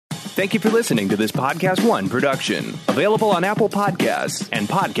Thank you for listening to this Podcast One production. Available on Apple Podcasts and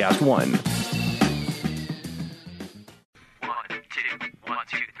Podcast One. 1, 2, 1,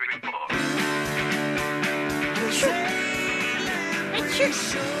 2, 3, 4.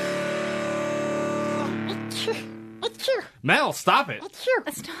 Mel, stop it.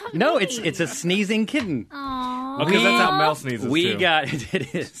 Stop No, me. it's a sneezing kitten. Aww. Because that's how Mel sneezes, We too. got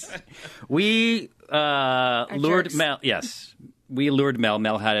it is. We lured jerks. Mel. Yes, we lured Mel.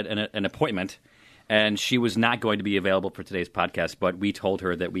 Mel had an appointment, and she was not going to be available for today's podcast. But we told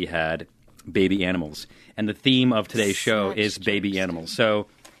her that we had baby animals, and the theme of today's show Such is baby animals. So,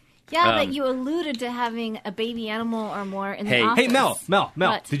 Yeah, but you alluded to having a baby animal or more in Hey- the office. Hey, Mel.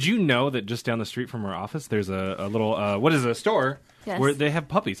 What? Did you know that just down the street from our office, there's a little, what is it, a store Yes. where they have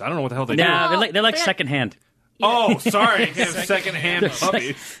puppies? I don't know what the hell they do. nah, Well, they're like they're- secondhand. Oh, sorry. They have secondhand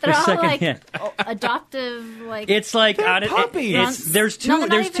puppies. They're all like secondhand. adoptive, like It's like They're puppies. there's two No, they're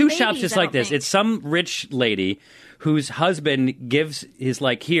not there's even two babies, shops just I like don't this. think. It's some rich lady whose husband gives his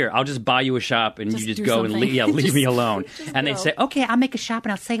like, here, I'll just buy you a shop and Just you just do go and something. leave me alone. Just And they go. say, okay, I'll make a shop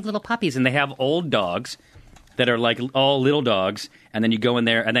and I'll save little puppies. And they have old dogs that are like all little dogs, and then you go in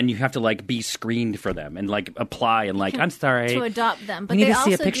there and then you have to like be screened for them and like apply and like, I'm sorry. to adopt them. But we need they to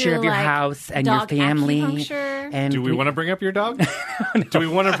see a also picture do, of your like, house and your dog family. acupuncture. And Do we want to bring up your dog? Do we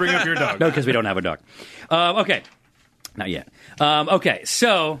want to bring up your dog? No, because we don't have a dog. Okay. Not yet. Okay,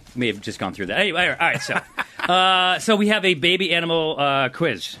 so we have just gone through that. Anyway, all right. So we have a baby animal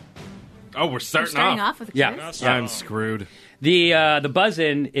quiz. Oh, we're We're starting off with a Yeah. quiz. I'm screwed. The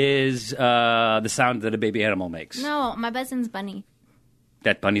buzz-in is the sound that a baby animal makes. No, my cousin's bunny.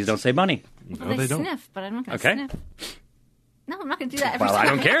 That bunnies don't say bunny. Well, No, they they don't. sniff, but I'm not going to Okay. sniff. No, I'm not going to do that every Well, time. I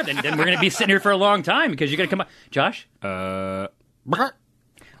don't care. Then we're going to be sitting here for a long time because you're going to come up. Josh, what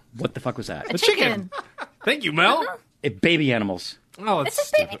the fuck was that? A chicken. Thank you, Mel. Baby animals. Oh, It's that's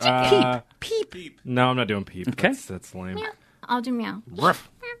a baby stupid. chicken. Peep. No, I'm not doing peep. Okay. That's lame. I'll do meow. Ruff.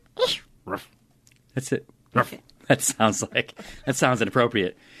 Ruff. That's it. Ruff. That sounds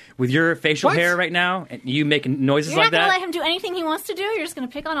inappropriate. With your facial What? hair right now, and you making noises You're like not going to that. let him do anything he wants to do? You're just going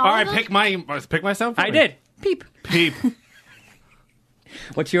to pick on all All right, of them? pick my sound for I me. did. Peep. Peep.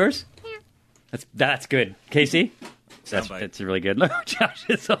 What's yours? That's good. Casey? That's really good. Look, Josh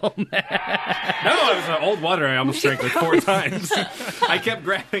is all mad. No, it was old water. I almost drank like 4 times. I kept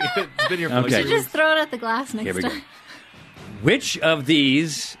grabbing it. It's been here for Okay. like Just throw it at the glass next Here we go. time. Which of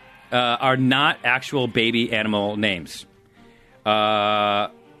these are not actual baby animal names?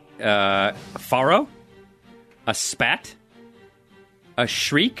 Faro, a spat, a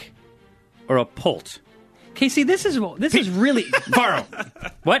shriek, or a poult? Casey, this is really Faro.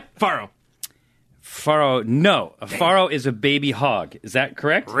 what? Faro. Faro? No, a faro is a baby hog. Is that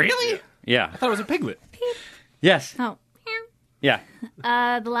correct? Really? Yeah. I thought it was a piglet. Yes. Oh. Yeah.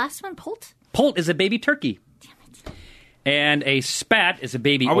 The last one, Polt? Poult is a baby turkey. And a spat is a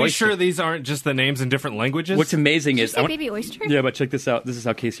baby Are we oyster. sure these aren't just the names in different languages? What's amazing Did you is say baby oyster? Yeah, but check this out. This is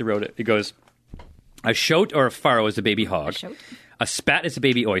how Casey wrote it. It goes, a shote or a faro is a baby hog. shote? A spat is a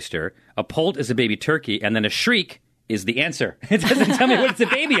baby oyster. A poult is a baby turkey. And then a shriek is the answer. It doesn't tell me what it's a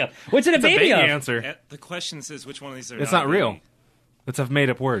baby of. What's it a It's a baby, baby of? answer. The question says which one of these are It's not real. It's a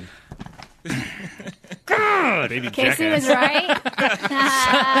made-up word. Baby Casey jackass. was right.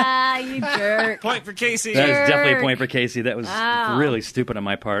 You jerk. Point for Casey. That is definitely a Jerk. point for Casey. That was Wow. really stupid on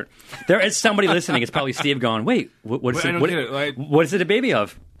my part. There is somebody listening. It's probably Steve going, wait, what is Wait, I it? don't What, get it, like- what is it a baby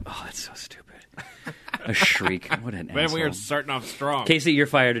of? Oh, that's so stupid. A shriek. What an Man, we are asshole. starting off strong. Casey, you're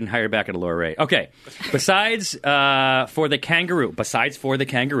fired and hired back at a lower rate. Okay. Besides for the kangaroo.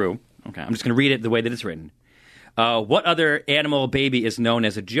 Okay, I'm just going to read it the way that it's written. What other animal baby is known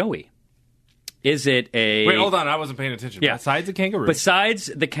as a joey? Is it a... Wait, hold on. I wasn't paying attention. Yeah. Besides a kangaroo.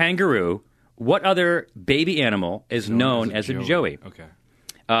 Besides the kangaroo, what other baby animal is known as a joey? Okay.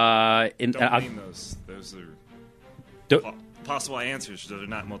 Don't name those. Those are do- possible answers. Those are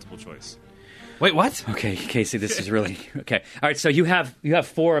not multiple choice. Wait, what? Okay, Casey, this is really... Okay. All right, so you have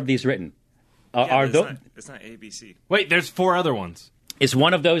 4 of these written. Yeah, Are but those... it's not ABC. Wait, there's 4 other ones. Is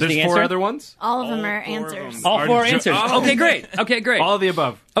one of those There's the 4 answer? other ones? All of them All are 4 of answers. them All Are 4 jo- answers. Oh. Okay, great. Okay, great. All of the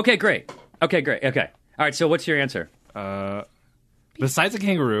above. Okay, great. Okay, great. Okay. All right, so what's your answer? Besides a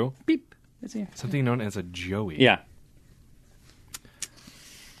kangaroo, Beep. That's the answer. something known as a joey. Yeah.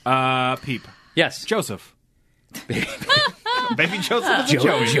 Peep. Yes. Joseph. Baby Joseph is a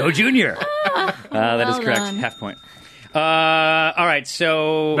joey. Joe Jr. That is Well correct. done. Half point. All right,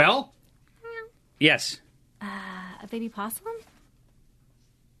 so... Bell? Yes. A baby possum?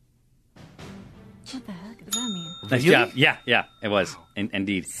 What the heck does that mean? Nice job. Yeah, it was.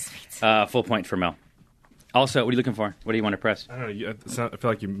 Indeed. Full point for Mel. Also, what are you looking for? What do you want to press? I don't know. I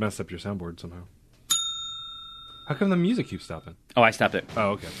feel like you messed up your soundboard somehow. How come the music keeps stopping? Oh, I stopped it.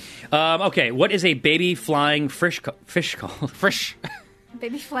 Oh, okay. Okay, what is a baby flying fish called? Fish.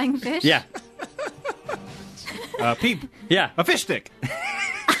 Baby flying fish? Yeah. Peep. Yeah. A fish stick.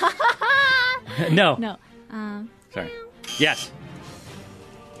 No. No. Sorry. Yes.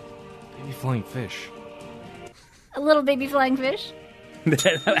 Baby flying fish. A little baby flying fish? I'm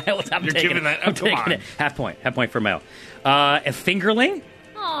taking giving that- I'm come taking on. it. Half point for Mel. A fingerling?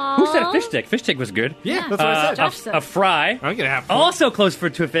 Aww. Who said a fish stick? Fish stick was good. Yeah, that's what I said. Josh said. A fry. I'm gonna have. Point. Also close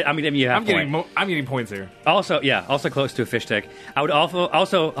to a fish. I'm giving you half I'm point. getting points here. Also close to a fish stick. I would also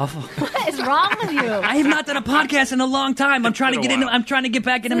What is wrong with you? I have not done a podcast in a long time. I'm trying to been get a into. while. I'm trying to get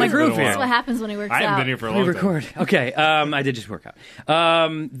back into my been a groove while. here. That's what happens when he works I haven't out. been here for a We long record. Okay. I did just work out.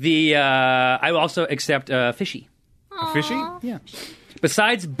 I will also accept fishy. time. A fishy? Yeah.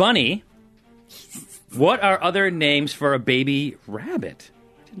 Besides bunny, what are other names for a baby rabbit?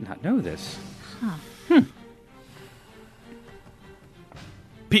 I did not know this.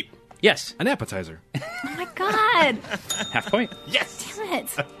 Peep. Yes. An appetizer. Oh my god. Half point. Yes. Damn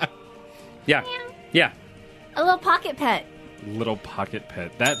it. Yeah. Yeah. A little pocket pet. Little pocket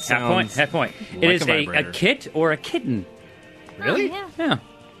pet. That Half sounds. point. Half point. like It is a vibrator. a kit or a kitten. Really? Oh, yeah.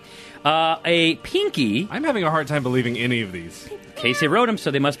 Yeah. A pinky. I'm having a hard time believing any of these. Casey wrote them,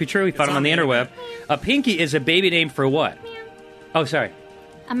 so they must be true. He found them on the interweb. A pinky is a baby name for what? Oh, sorry.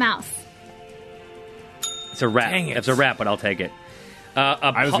 A mouse. It's a rat. Dang it. It's a rat, but I'll take it.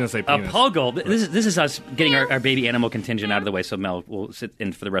 I was gonna say a penis. puggle. This is us getting our baby animal contingent out of the way, so Mel will sit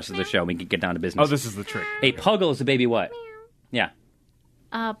in for the rest of the show. And we can get down to business. Oh, this is the trick. A puggle is a baby what? Yeah,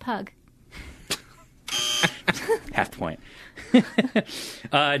 Pug. half point.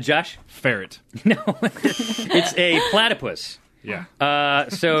 Josh? Ferret. No, it's a platypus. Yeah.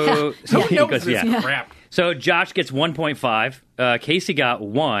 So Who he knows goes, this yeah. crap? So Josh gets 1.5. Casey got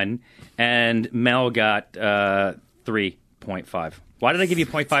 1, and Mel got 3.5. Why did I give you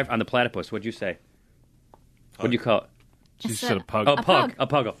 0.5 on the platypus? What'd you say? What'd you call it? She said said a pug. Oh, A pug. pug. A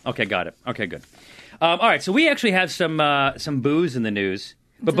puggle. Okay, got it. Okay, good. All right, so we actually have some booze in the news.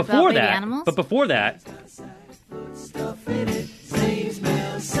 But Is it about before baby that, animals?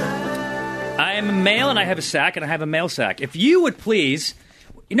 I am a male and I have a sack and I have a mail sack. If you would please,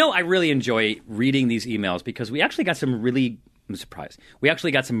 I really enjoy reading these emails because we actually got some really, I'm surprised, we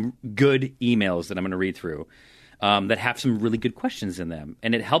actually got some good emails that I'm going to read through that have some really good questions in them.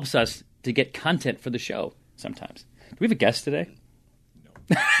 And it helps us to get content for the show sometimes. Do we have a guest today?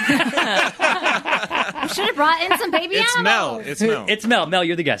 We should have brought in some baby It's Mel. animals. It's Mel. It's Mel. Mel,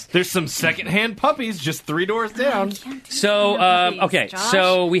 you're the guest. There's some secondhand puppies just 3 doors down. So, okay,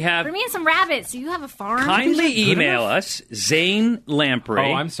 so we have... Bring me in some rabbits. You have a farm. Kindly email us, Zane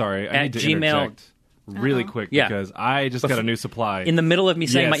Lamprey. Oh, I'm sorry. I at need to Gmail. interject really quick Yeah. because I just got a new supply. In the middle of me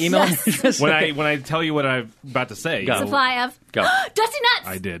saying my Yes. email Yes. address. when Okay. I tell you what I'm about to say, Go. Supply of Go. Dusty Nuts.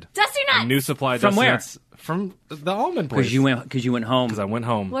 I did. Dusty Nuts. A new supply. From Dusty where? Nuts from the almond place. Because you went home. Because I went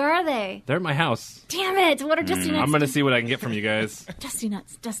home. Where are they? They're at my house. Damn it! What are Dusty Nuts? I'm going to see what I can get from you guys. Dusty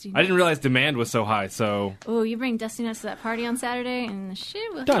Nuts. Dusty Nuts. I didn't realize demand was so high, so Oh, you bring Dusty Nuts to that party on Saturday, and the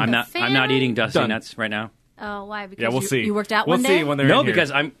shit will Done. hit I'm the not. I'm not fan. eating Dusty Done. Nuts right now. Oh, why? Because yeah, we'll you, see. You worked out we'll one day. see when they're No, in here. because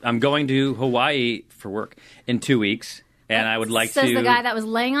I'm going to Hawaii for work in 2 weeks, and I would like Says to. the guy that was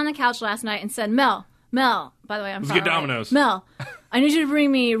laying on the couch last night and said, Mel. By the way, I'm Let's sorry. get Domino's. Mel, I need you to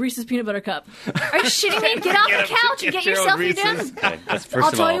bring me a Reese's peanut butter cup. Are you shitting me? Get off the couch and get your own yourself Reese's. done. Okay, that's first I'll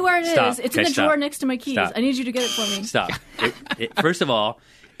of tell all, you where it is. stop. It's Okay, in the stop. drawer next to my keys. Stop. I need you to get it for me. Stop. First of all,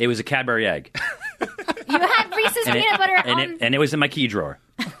 it was a Cadbury egg, You had Reese's peanut butter on. and it was in my key drawer.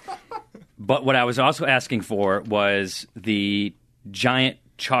 But what I was also asking for was the giant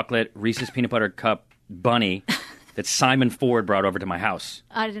chocolate Reese's peanut butter cup bunny that Simon Ford brought over to my house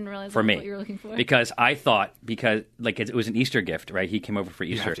I didn't realize for that's me what you were looking for. because I thought it was an Easter gift, right? He came over for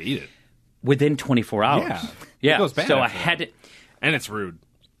you Easter have to eat it. within 24 hours. Yeah. It goes bad So I after had to. And it's rude.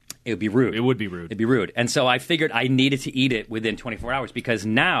 It would be rude. It would be rude. It'd be rude. And so I figured I needed to eat it within 24 hours because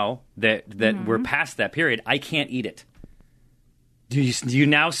now that we're past that period, I can't eat it. Do you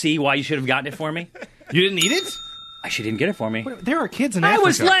now see why you should have gotten it for me? You didn't eat it? She didn't get it for me. There are kids in I Africa.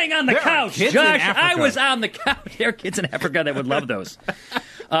 was laying on the There are couch, kids in Josh. I Africa. was on the couch. There are kids in Africa that would love those.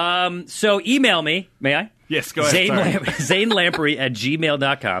 So email me, may I? Yes, go ahead. Sorry. ZaneLamprey at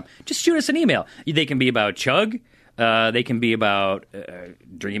gmail.com. Just shoot us an email. They can be about Chug. They can be about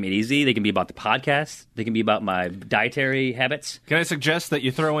drinking it easy. They can be about the podcast. They can be about my dietary habits. Can I suggest that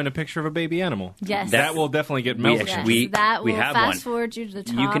you throw in a picture of a baby animal? Yes. That will definitely get Mel's attention. That will have fast one. forward you to the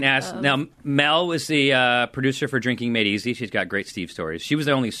top. You can ask now. Mel was the producer for Drinking Made Easy. She's got great Steve stories. She was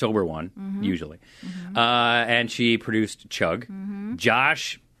the only sober one usually, and she produced Chug.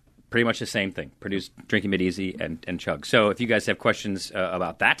 Josh, pretty much the same thing. Produced Drinking Made Easy and Chug. So if you guys have questions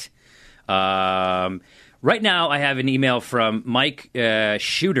about that, right now I have an email from Mike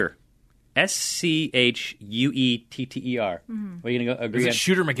Shooter, SCHUETTER. Are you gonna go agree? Is on? it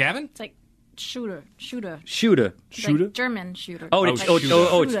Shooter McGavin? It's like shooter. Shooter. Like German shooter. Oh, Like it's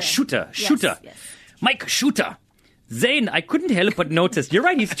shooter. Shooter. Yes. Mike Shooter. Zane, I couldn't help but notice. You're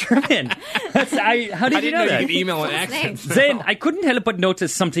right, he's German. How did I you didn't know know that? you could email an What's his accent. Zane, I couldn't help but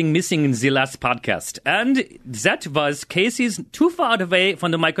notice something missing in the last podcast, and that was Casey's too far away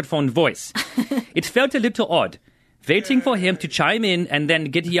from the microphone voice. It felt a little odd, waiting for him to chime in and then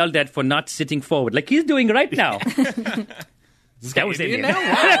get yelled at for not sitting forward, like he's doing right now. That was Indian.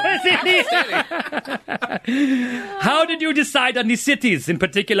 How did you decide on the cities, in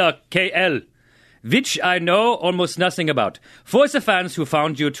particular KL? Which I know almost nothing about. For the fans who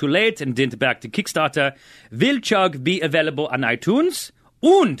found you too late and didn't back the Kickstarter, will Chug be available on iTunes?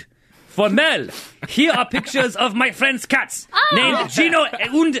 And for Mel, here are pictures of my friend's cats named Gino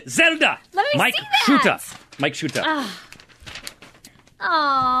and Zelda. Let me Mike see that. Shooter. Mike Shooter.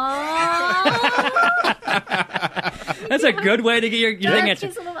 Aww. That's a good way to get your thing answered.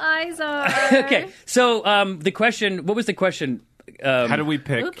 His little eyes are. Okay, so the question, what was the question? How do we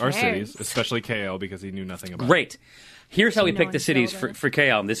pick Who our cares? cities, especially KL, because he knew nothing about it? Great. Here's how we Gino pick the and cities Zelda. for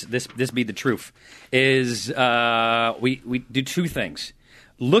KL. And this be the truth. Is we do two things.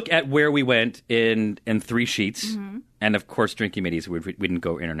 Look at where we went in 3 sheets, and of course, Drinking Middies. We didn't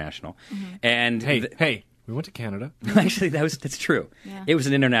go international. And Hey, we went to Canada. actually, that's true. Yeah. It was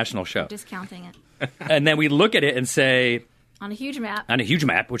an international show. Discounting it And then we look at it and say, on a huge map. on a huge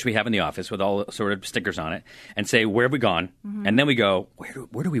map, which we have in the office with all sort of stickers on it, and say, where have we gone? And then we go,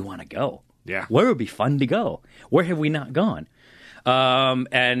 where do we want to go? Yeah. Where would be fun to go? Where have we not gone?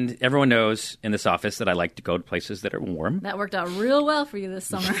 And everyone knows in this office that I like to go to places that are warm. That worked out real well for you this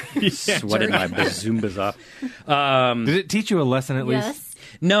summer. Sweating my bazoombas off. Did it teach you a lesson at least? Yes.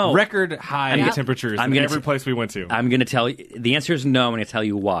 No. Record high temperatures I'm in gonna every place we went to. I'm going to tell you. The answer is no, I'm going to tell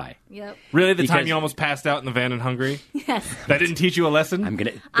you why. Yep. Really, the time because- you almost passed out in the van in Hungary? Yes. That didn't teach you a lesson? I'm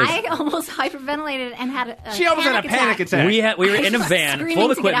going to. I almost hyperventilated and had a She almost had a panic attack. We were in a was van screaming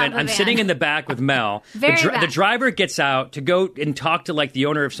full of to get out equipment. of the I'm van. sitting in the back with Mel. Very the back. driver gets out to go and talk to like the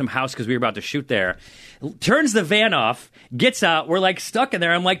owner of some house because we were about to shoot there. Turns the van off, gets out. We're like stuck in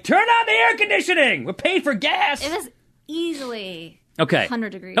there. I'm like, turn on the air conditioning. We're paying for gas. It was easily Okay.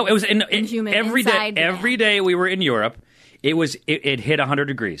 100 degrees. No, it was Inhuman every day. inside the Every van. day we were in Europe, it hit 100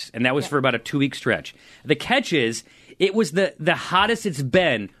 degrees, and that was for about a 2-week stretch. The catch is, it was the hottest it's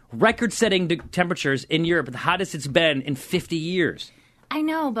been, record-setting temperatures in Europe, the hottest it's been in 50 years. I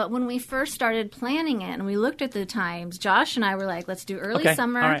know, but when we first started planning it and we looked at the times, Josh and I were like, let's do early Okay,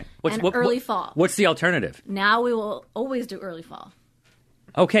 summer all right. and early fall. What's the alternative? Now we will always do early fall.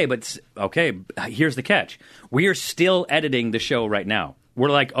 Okay, here's the catch. We are still editing the show right now. We're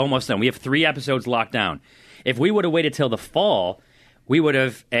like almost done. We have 3 episodes locked down. If we would have waited till the fall, we would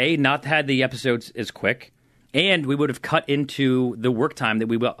have, not had the episodes as quick, and we would have cut into the work time that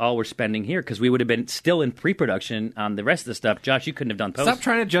we all were spending here because we would have been still in pre-production on the rest of the stuff. Josh, you couldn't have done post. Stop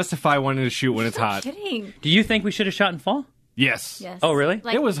trying to justify wanting to shoot when it's hot. Kidding. Do you think we should have shot in fall? Yes. Yes. Oh, really?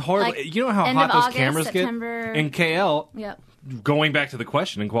 Like- It was horrible. like You know how end hot of those August, cameras September. get? In KL, Yep. going back to the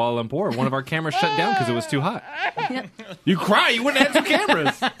question, in Kuala Lumpur, one of our cameras shut down because it was too hot. Yep. You cry, you wouldn't have 2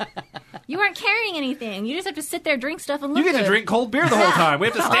 cameras. You weren't carrying anything. You just have to sit there, drink stuff, and look You get to good. drink cold beer the whole time. We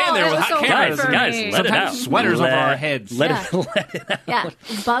have to stand Oh, there it with was hot so cameras. hot for Guys, me. let it Sometimes out. sweaters over our heads. Let Yeah. it out. Yeah,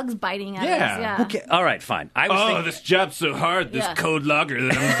 bugs biting at Yeah. us. Yeah. Okay, all right, fine. I was thinking, this job's so hard. Yeah. cold lager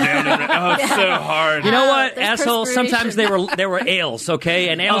that I'm down in. Oh, it's so hard. you know what, there's asshole? Sometimes perspiration. there were ales, okay,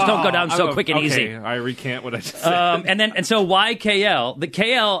 and ales don't go down so quick and easy. I recant what I just said. And so why KL? The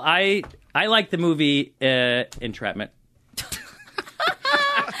KL, I like the movie Entrapment.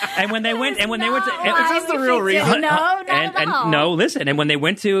 And when they went to Is this the real reason? No, not and at all. no, listen. And when they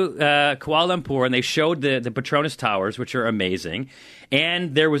went to Kuala Lumpur and they showed the Petronas Towers, which are amazing,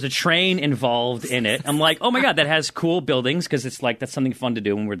 and there was a train involved in it, I'm like, oh my god, that has cool buildings because it's like that's something fun to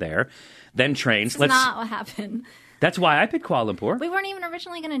do when we're there. Then trains. That's not what happened. That's why I picked Kuala Lumpur. We weren't even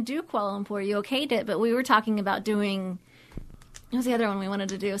originally going to do Kuala Lumpur. You okayed it, but we were talking about doing What was the other one we wanted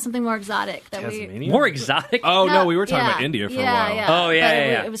to do? Something more exotic. Tasmania? More exotic? Oh, no, we were talking Yeah. about India for a Yeah, while. yeah. Oh, yeah, But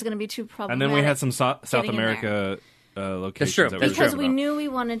yeah. It was going to be too problematic. And then we had some South getting in America locations. That's true. that we That's were because talking we about. knew we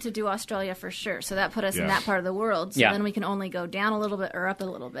wanted to do Australia for sure, so that put us in Yeah. that part of the world. So Yeah. then we can only go down a little bit or up a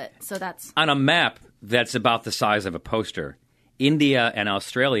little bit. So that's On a map that's about the size of a poster, India and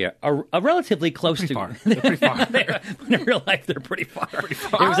Australia are relatively close Pretty to far. They're pretty far. in real life, they're pretty far. It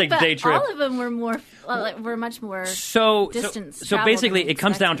was like a but day trip. all of them were more, were much more. So distance So traveled basically, than we it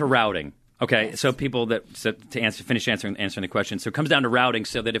comes down to expected. routing. Okay, so people finish answering the question. So it comes down to routing.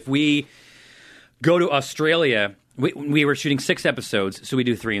 So that if we go to Australia, we were shooting 6 episodes, so we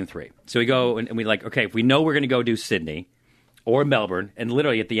do 3 and 3. So we go and we like, okay, if we know we're going to go do Sydney or Melbourne, and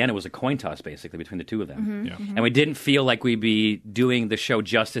literally at the end it was a coin toss basically between the two of them. Yeah. And we didn't feel like we'd be doing the show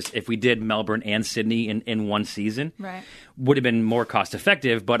justice if we did Melbourne and Sydney in one season. Right. Would have been more cost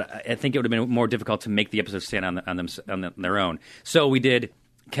effective, but I think it would have been more difficult to make the episodes stand on their own. So we did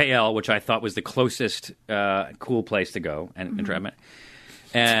KL, which I thought was the closest cool place to go, and entrapment.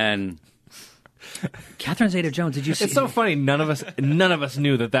 And Catherine Zeta-Jones, did you see? It's so funny. None of us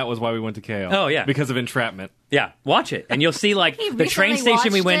knew that was why we went to KL. Oh, yeah. Because of entrapment. Yeah, watch it, and you'll see like He the train recently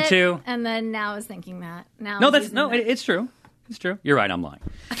station we watched went it, to. and then now is thinking that. Now No, is that's using no. that. It's true. It's true. You're right. I'm lying.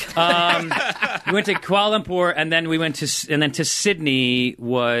 We went to Kuala Lumpur, and then we went to Sydney.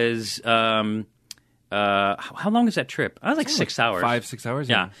 Was how long is that trip? I was like 6 hours. 5-6 hours.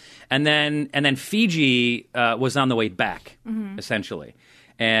 Yeah, and then Fiji was on the way back, essentially,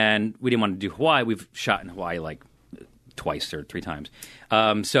 and we didn't want to do Hawaii. We've shot in Hawaii like twice or 3 times,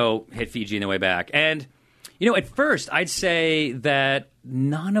 so hit Fiji on the way back. And at first I'd say that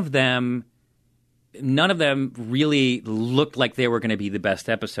none of them really looked like they were going to be the best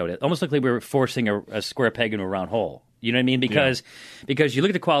episode. It almost looked like we were forcing a square peg into a round hole. You know what I mean? Because you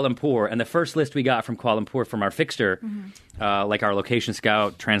look at Kuala Lumpur, and the first list we got from Kuala Lumpur from our fixer, like our location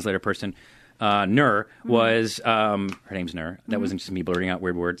scout, translator person, Nur, was her name's Nur. That wasn't just me blurting out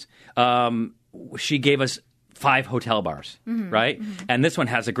weird words. She gave us 5 hotel bars, right? And this one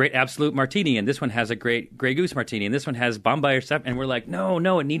has a great Absolute Martini, and this one has a great Grey Goose Martini, and this one has Bombay or stuff. And we're like,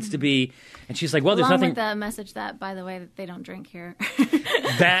 no, it needs to be. And she's like, well, there's Along nothing. with the message that, by the way, that they don't drink here.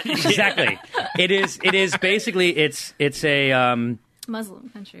 That exactly. It is basically it's a Muslim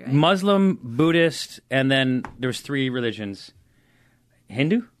country, right? Muslim, Buddhist, and then there's 3 religions.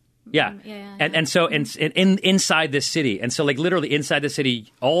 Hindu? Yeah. Yeah. And so inside this city. And so like literally inside the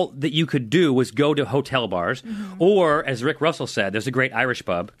city, all that you could do was go to hotel bars or, as Rick Russell said, there's a great Irish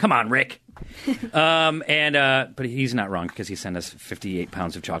pub. Come on, Rick. But he's not wrong because he sent us 58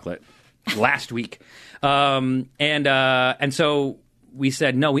 pounds of chocolate last week. And so we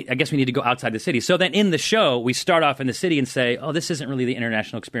said, no, I guess we need to go outside the city. So then in the show, we start off in the city and say, oh, this isn't really the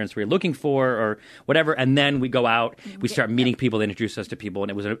international experience we're looking for or whatever. And then we go out, we start meeting people, they introduce us to people,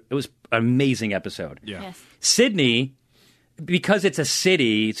 and it was an amazing episode. Yeah. Yes. Sydney, because it's a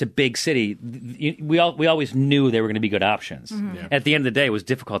city, it's a big city, we always knew they were going to be good options. Yeah. At the end of the day, it was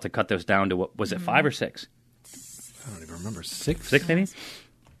difficult to cut those down to, what was it, 5 or 6? I don't even remember. 6? 6 maybe?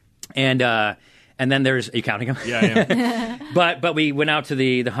 And then there's, are you counting them? Yeah. But we went out to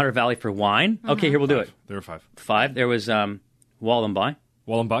the Hunter Valley for wine. Okay, here we'll do it. There were 5. 5. There was Wallumbye.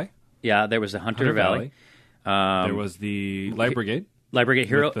 Wallumbye. Yeah, there was the Hunter Valley. There was the Light Brigade, Light Brigade,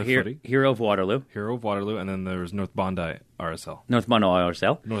 With the footy. Hero of Waterloo. Hero of Waterloo, and then there was North Bondi RSL. North Bondi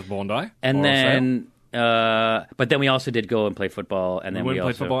RSL. North Bondi. And RSL. then, but then we also did go and play football. And then we we went and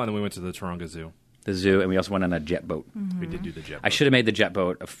also played football, and then we went to the Taronga Zoo. the zoo, and we also went on a jet boat. We did do the jet boat. I should have made the jet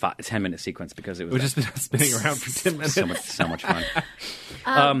boat a 10-minute sequence because it was We just been spinning around for 10 minutes. so much fun.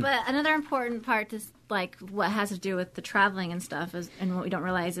 But another important part is like what has to do with the traveling and stuff is, and what we don't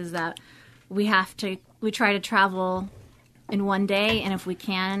realize is that we try to travel in one day, and if we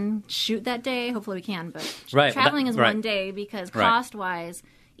can shoot that day, hopefully we can, but Right, traveling is right. one day because Right. cost wise,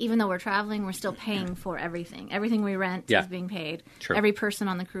 even though we're traveling, we're still paying for everything. Everything we rent Yeah. is being paid. True. Every person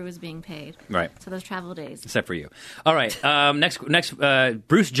on the crew is being paid. Right. So those travel days. Except for you. All right. Next,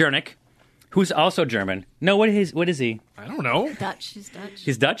 Bruce Jernick, who's also German. No, what is he? I don't know. Dutch. He's Dutch.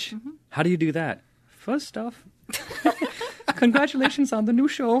 He's Dutch? How do you do that? First off, congratulations on the new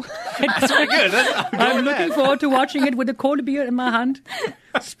show. That's very good. I'm looking forward to watching it with a cold beer in my hand.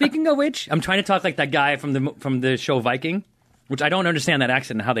 Speaking of which, I'm trying to talk like that guy from the show Viking, which I don't understand that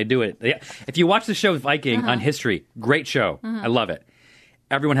accent and how they do it. If you watch the show Viking on History, great show. I love it.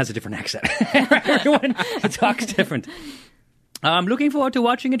 Everyone has a different accent. Everyone talks different. I'm looking forward to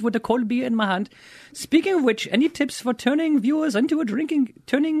watching it with a cold beer in my hand. Speaking of which, any tips for turning viewers into a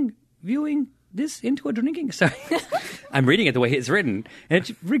viewing this into a drinking. Sorry, I'm reading it the way it's written.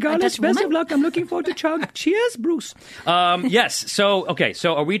 And regardless, Dutch best of woman? luck. I'm looking forward to Chug. Cheers, Bruce. Yes. So okay.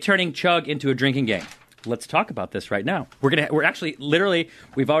 So are we turning Chug into a drinking game? Let's talk about this right now. We're actually literally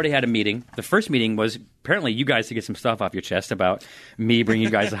we've already had a meeting. The first meeting was apparently you guys to get some stuff off your chest about me bringing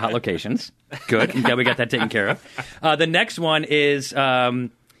you guys to hot locations. Good. I'm glad we got that taken care of. The next one is, and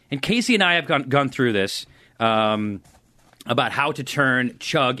Casey and I have gone through this about how to turn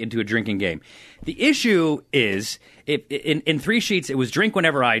Chug into a drinking game. The issue is, in 3 sheets, it was drink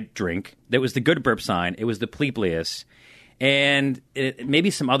whenever I drink. There was the good burp sign. It was the pleplius. And maybe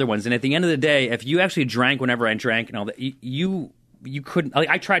some other ones. And at the end of the day, if you actually drank whenever I drank and all that, you couldn't. Like,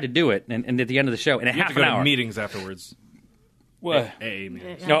 I tried to do it, and at the end of the show, in a You half have to an go hour. to meetings afterwards. What? AA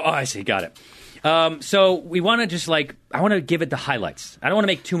meetings. Oh, I see. Got it. So we want to just I want to give it the highlights. I don't want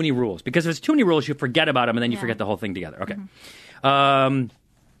to make too many rules because if there's too many rules, you forget about them and then you forget the whole thing together. Okay.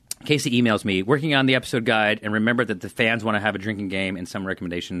 Casey emails me, working on the episode guide, and remember that the fans want to have a drinking game and some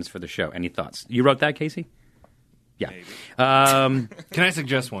recommendations for the show. Any thoughts? You wrote that, Casey? Yeah. Can I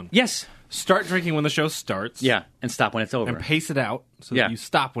suggest one? Yes. Start drinking when the show starts. Yeah. And stop when it's over. And pace it out so Yeah. that you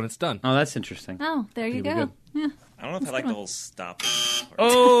stop when it's done. Oh, that's interesting. Oh, there you Pretty go. good. Yeah. I don't know if I like the whole stop. Part.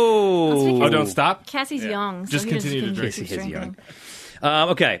 Oh. Oh, don't stop? Cassie's young. So Just he continue to can drink. keep Casey is drinking.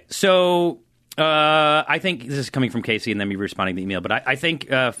 Okay. So I think this is coming from Casey and then me responding to the email. But I think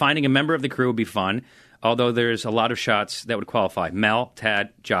finding a member of the crew would be fun, although there's a lot of shots that would qualify. Mel, Tad,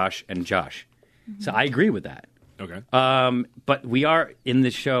 Josh, and Josh. So I agree with that. Okay. But we are in the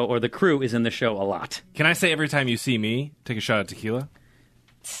show, or the crew is in the show a lot. Can I say every time you see me, take a shot of tequila?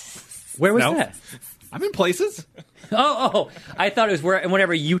 Where was No. that? I'm in places. Oh, I thought it was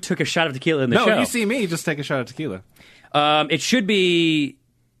whenever you took a shot of tequila in the No, show. if you see me, just take a shot of tequila. It should be.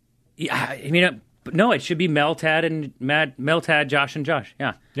 Yeah, I mean, no, it should be Mel, Tad, Josh, and Josh.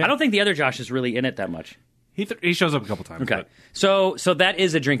 Yeah. Yeah. I don't think the other Josh is really in it that much. He shows up a couple times. Okay, but- so that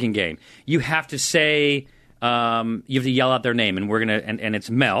is a drinking game. You have to say, you have to yell out their name, and we're gonna, and it's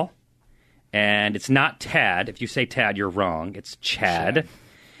Mel, and it's not Tad. If you say Tad, you're wrong. It's Chad,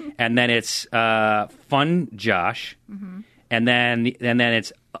 and then it's Fun Josh, and then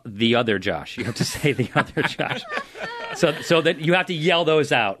it's the other Josh. You have to say the other Josh. So that you have to yell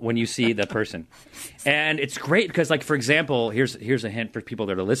those out when you see the person. And it's great because, like, for example, here's a hint for people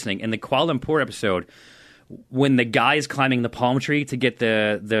that are listening. In the Kuala Lumpur episode, when the guy is climbing the palm tree to get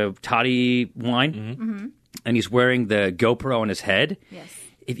the toddy wine, and he's wearing the GoPro on his head, Yes.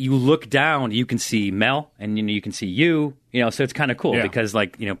 if you look down, you can see Mel, and you can see you. So it's kind of cool Yeah. because,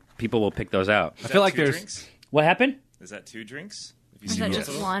 like, people will pick those out. I feel like Two there's. drinks? What happened? Is that 2 drinks? If you Is see that both just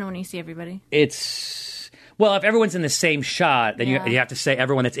of them? one when you see everybody? Well, if everyone's in the same shot, then Yeah. you have to say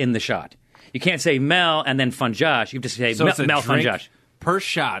everyone that's in the shot. You can't say Mel and then Fun Josh. You have to say So it's a Mel, Fun drink Josh. per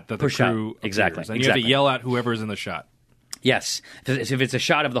shot that the Per shot. crew Exactly. appears. And you have Exactly. to yell out whoever's in the shot. Yes. If it's a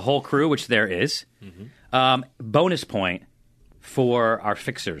shot of the whole crew, which there is, bonus point for our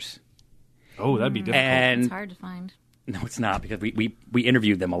fixers. Oh, that'd be difficult. And It's hard to find. no, it's not because we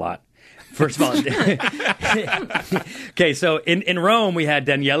interviewed them a lot. First of all, okay. So in Rome we had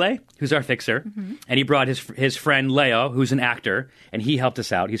Daniele, who's our fixer, and he brought his friend Leo, who's an actor, and he helped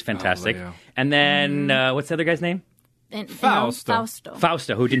us out. He's fantastic. Leo. And then what's the other guy's name? And, Fausto. Fausto.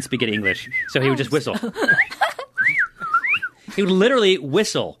 Fausto, who didn't speak any English, so he would just whistle. He would literally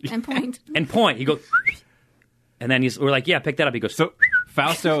whistle And point. and point. He goes, and then we're like, yeah, pick that up. He goes, So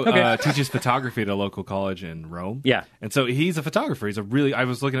Fausto Okay. teaches photography at a local college in Rome. Yeah. And so he's a photographer. I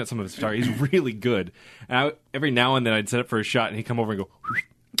was looking at some of his photography. He's really good. And every now and then I'd set up for a shot and he'd come over and go,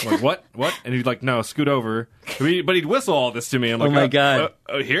 I'm like, what? What? And he'd like, no, scoot over. But he'd whistle all this to me. I'm like, Oh my God.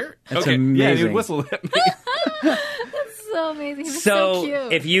 Here? That's okay. Yeah, amazing. he'd whistle at me. So amazing. He was so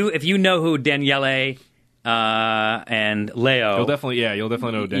cute. if you know who Daniele and Leo, You'll definitely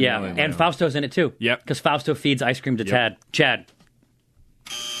know Danielle. yeah, and Fausto's in it too. Yep. Because Fausto feeds ice cream to Yep. Chad.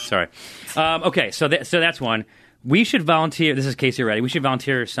 Sorry. Okay, so that's one. We should volunteer. This is Casey already. We should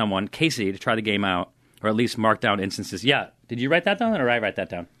volunteer someone, Casey, to try the game out, or at least mark down instances. Yeah. Did you write that down, or did I write that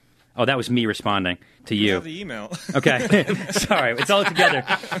down? Oh, that was me responding to You you. have the email. Okay. Sorry, it's all together.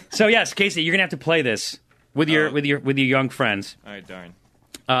 So yes, Casey, you're gonna have to play this with your young friends. All right, darn.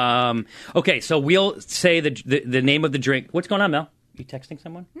 Okay, so we'll say the name of the drink. What's going on, Mel? You texting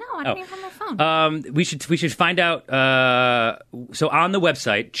someone? No, I don't even have my phone. We should find out. So on the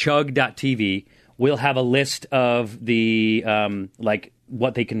website chug.tv, we'll have a list of the like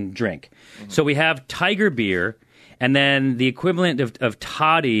what they can drink. So we have tiger beer, and then the equivalent of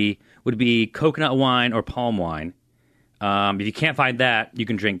toddy would be coconut wine or palm wine. If you can't find that, you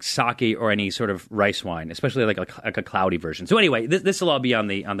can drink sake or any sort of rice wine, especially like a cloudy version. So anyway, this will all be on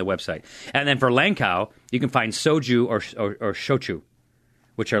the website. And then for Langkau, you can find soju or shochu,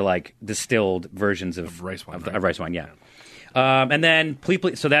 which are like distilled versions of rice wine. Of rice wine, yeah. And then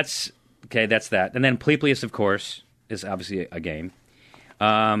so that's that. And then Pleplius, of course, is obviously a game.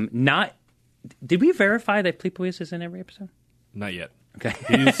 Did we verify that Pleplius is in every episode? Not yet. Okay,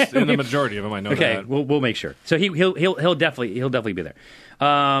 He's in the majority of them. I know okay, that. we'll make sure. So he'll definitely be there.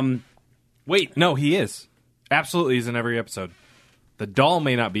 Wait, no, he is. Absolutely, he's in every episode. The doll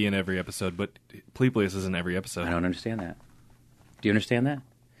may not be in every episode, but Pleplius is in every episode. I don't understand that. Do you understand that?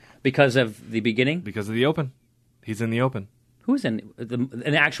 Because of the beginning? Because of the open. He's in the open. Who's in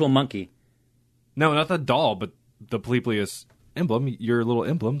an actual monkey? No, not the doll, but the Pleplius emblem. Your little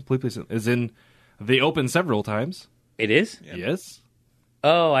emblem, Pleplius, is in the open several times. It is? Yes.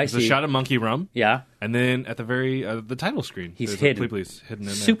 Oh, I There's see. a shot of monkey rum. Yeah. And then at the very the title screen, He's there's hidden. a Pleplius hidden in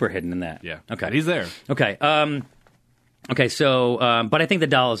there. Super hidden in that. Yeah. Okay. But he's there. Okay. Okay. So, but I think the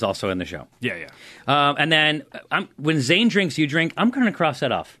doll is also in the show. Yeah, yeah. And then when Zane drinks, you drink. I'm going to cross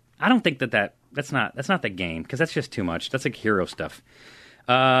that off. I don't think that's not the game because that's just too much. That's like hero stuff.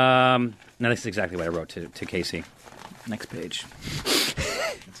 Now this is exactly what I wrote to Casey. Next page.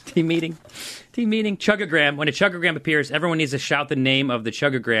 Team meeting. Chugogram. When a chugogram appears, everyone needs to shout the name of the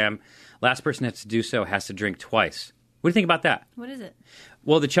chugogram. Last person has to do so has to drink twice. What do you think about that? What is it?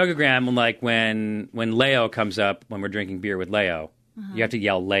 Well, the chugogram, like when Leo comes up, when we're drinking beer with Leo, you have to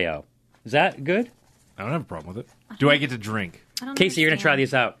yell Leo. Is that good? I don't have a problem with it. Do I get to drink? I don't Casey, you're going to try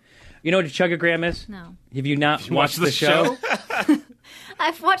these out. You know what a chugogram is? No. Have you not Watch watched the show?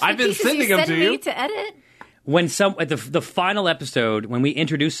 I've watched I've the been pieces sending you them sent to me you. to edit. When at the final episode, when we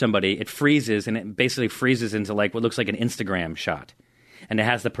introduce somebody, it freezes, and it basically freezes into like what looks like an Instagram shot. And it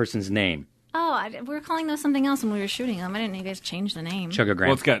has the person's name. Oh, we were calling those something else when we were shooting them. I didn't know you guys changed the name. Chugogram.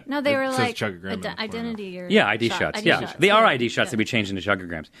 Well, it's got. No, they it were says like Chugogram in the front. identity or Yeah, ID shots. ID Yeah, shots. they are Yeah. ID shots Yeah. that we changed into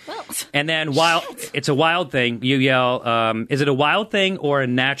chugograms. Well, And then it's a wild thing. You yell, is it a wild thing or a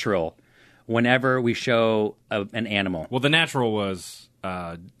natural whenever we show an animal? Well, the natural was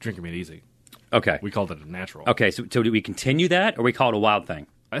drinking it easy. Okay. We called it a natural. Okay, so do we continue that or we call it a wild thing?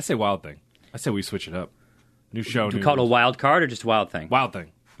 I say wild thing. I say we switch it up. New show. Do we new call it a rules. wild card or just wild thing? Wild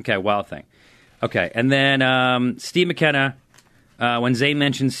thing. Okay, wild thing. Okay, and then Steve McKenna, when Zay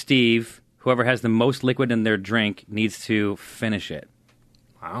mentions Steve, whoever has the most liquid in their drink needs to finish it.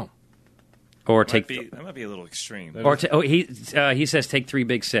 Wow. Or That take... might be a little extreme. he says take 3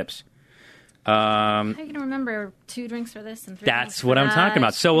 big sips. how are you going to remember 2 drinks for this and 3 drinks That's for what I'm that? talking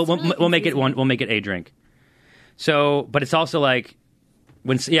about. So It's really we'll make it confusing. we'll make it a drink. So, but it's also like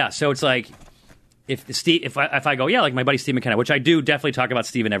so it's like if I go like my buddy Steve McKenna, which I do definitely talk about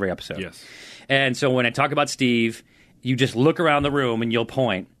Steve in every episode. Yes. And so when I talk about Steve, you just look around the room and you'll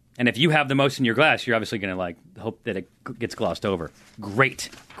point. And if you have the most in your glass, you're obviously going to like hope that it gets glossed over. Great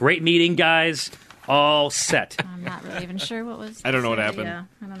meeting, guys. All set. I'm not really even sure what was. I don't know what said, happened. Yeah,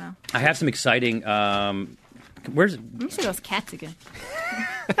 I don't know. I have some exciting. Where's Let me see those cats again.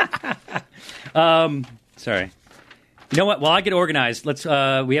 Sorry. You know what? While I get organized, let's.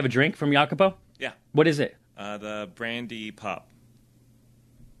 We have a drink from Jacopo. Yeah. What is it? The brandy pop.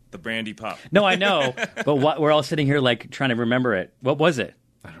 The brandy pop. No, I know, but we're all sitting here like trying to remember it. What was it?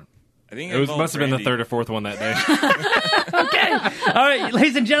 I think It must have been the third or fourth one that day. Okay. All right,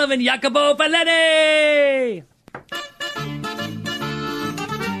 ladies and gentlemen, Jacopo Paletti.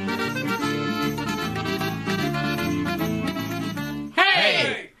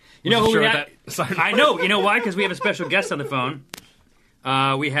 Hey! You know who Sure we with have? that. Sorry. I know. You know why? Because we have a special guest on the phone.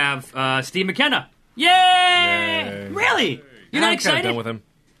 We have Steve McKenna. Yay! Yay. Really? You're not I'm kinda excited? done with him.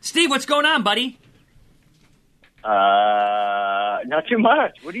 Steve, what's going on, buddy? Not too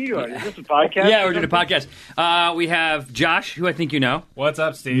much. What are you doing? Is this a podcast? Yeah, we're doing a podcast. We have Josh, who I think you know. What's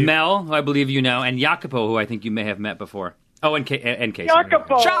up, Steve? Mel, who I believe you know, and Jacopo, who I think you may have met before. Oh, and Casey.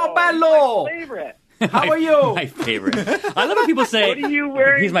 Jacopo! Ciao, bello! My favorite. How are you? My favorite. I love when people say, What are you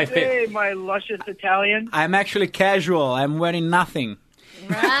wearing he's my today, my luscious Italian? I'm actually casual. I'm wearing nothing.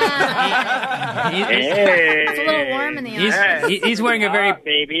 Right. Hey! It's a little warm in the office. He's wearing a very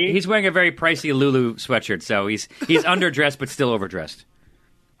baby. he's wearing a very pricey Lulu sweatshirt, so he's underdressed but still overdressed.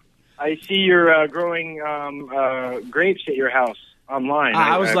 I see you're growing grapes at your house online.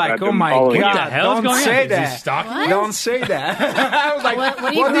 I was like, I've oh been my following God, the hell is don't going on? say Is he that. stalking What? Don't say that. I was like, What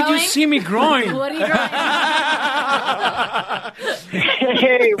are you did you growing? see me growing? What are you growing? you.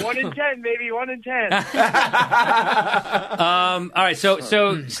 Hey, 1 in 10, baby, 1 in 10. All right, so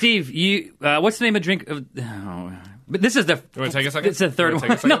Steve, you what's the name of drink? But this is the. You want to take a second? It's the third You one.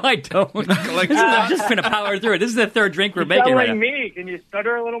 wanna take a No, second? I don't. I'm just going to power through it. This is the third drink we're You making sound right like now. me. Can you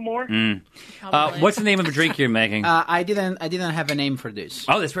stutter a little more? What's the name of the drink you're making? I didn't have a name for this.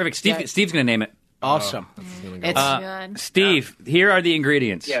 Oh, that's perfect. Steve's going to name it. Awesome. It's Good. Steve, here are the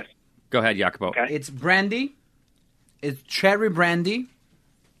ingredients. Yes. Go ahead, Jacopo. Okay. it's brandy, it's cherry brandy,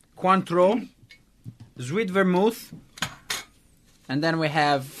 Cointreau, sweet vermouth, and then we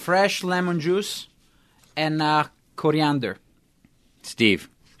have fresh lemon juice and coriander. Steve.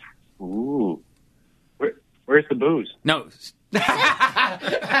 Ooh. Where's the booze? No.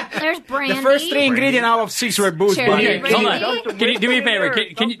 There's brandy. The first three ingredients out of 6 were booze, Cherry buddy. brandy. Hold on. Can you do me a favor?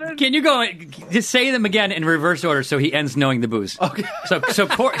 Can you go just say them again in reverse order so he ends knowing the booze? Okay. So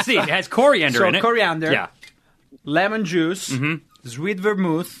see, it has coriander So in it. coriander. Yeah. Lemon juice, sweet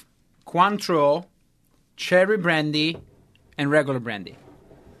vermouth, Cointreau, cherry brandy, and regular brandy.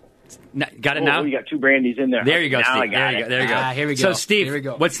 Got it Oh, now? you got 2 brandies in there. There you go, Now I Steve. got There you it. go. There you go. Here we go. So, Steve, Here we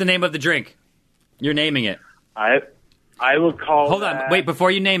go. what's the name of the drink? You're naming it. I will call. Hold on. Wait,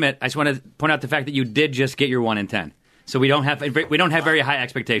 before you name it, I just want to point out the fact that you did just get your 1 in 10. So we don't have very high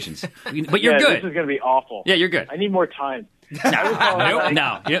expectations. But you're This is good. going to be awful. Yeah, you're good. I need more time. I would call it, like,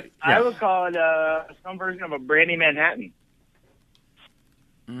 No. Yep. I would call it some version of a brandy Manhattan.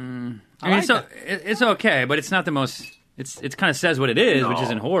 I mean, it's okay, but it's not the most. It kind of says what it is, which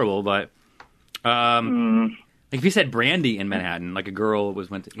isn't horrible. But like if you said brandy in Manhattan, like a girl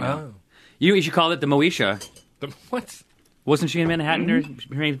went to, you should call it the Moesha. What? Wasn't she in Manhattan? Her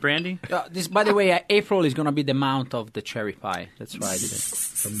name's Brandy. This, by the way, April is going to be the month of the cherry pie. That's why I did it.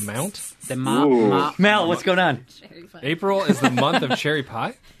 The Mount? The Mel, what's going on? April is the month of cherry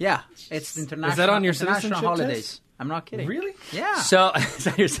pie? Yeah, it's the international. Is that on your international citizenship holidays. test? I'm not kidding. Really? Yeah. So,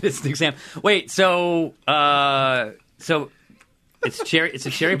 your citizen exam. Wait, so it's cherry. It's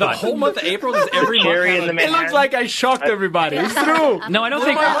a cherry The pie. whole month of April is every Cherry month. in the It Manhattan. looks like I shocked everybody. It's true. No, I don't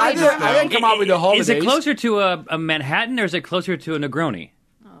think. I didn't come out with the holidays. Is it closer to a Manhattan or is it closer to a Negroni?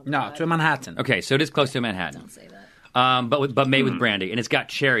 No, to Manhattan. Okay, so it is close to a Manhattan. Don't say that. But made with brandy, and it's got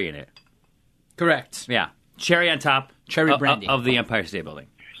cherry in it. Correct. Yeah, cherry on top. Cherry brandy. of the Empire State Building.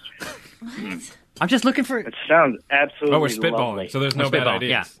 I'm just looking for. It sounds absolutely Oh, we're spitballing, lovely. so there's no We're bad spitballing, ideas.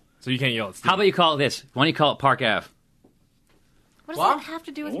 yeah. So you can't yell at Steve. How about you call it this? Why don't you call it Park Ave? What does What? that have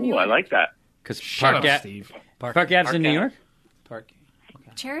to do with New Ooh, York? I like that. Because Shut Park up, Ave. Steve. Park Ave's in New Ave. York. Park.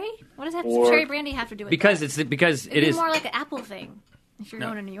 Cherry? What does that Or- cherry brandy have to do with Because that? it It'd be is. more like an Apple thing if you're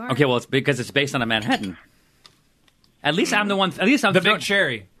going to New York. Okay, well, it's because it's based on a Manhattan. At least I'm the one. At least I'm The throwing- big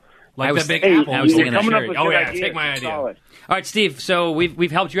cherry. Like I was- the big Hey, apple. I was you're thinking that coming up cherry. with Oh, good yeah, ideas. take my idea. Solid. All right, Steve. So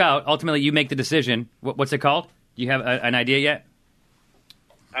we've helped you out. Ultimately, you make the decision. What's it called? Do you have an idea yet?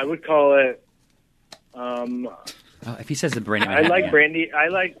 I would call it. If he says the brandy, I like brandy. I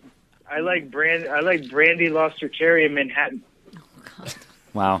like brandy lost her cherry in Manhattan.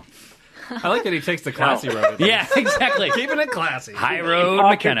 Wow. I like that he takes the classy road. Yeah, exactly. Keeping it classy. High Road Pocket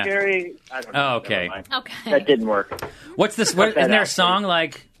McKenna. cherry. I don't know. Oh, okay. Never mind. Okay. That didn't work. What's this? Cut that Isn't there a out, song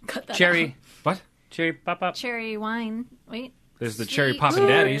like Cut that Cherry? What? Cherry pop up. Cherry wine. Wait. There's the cherry Sweet poppin'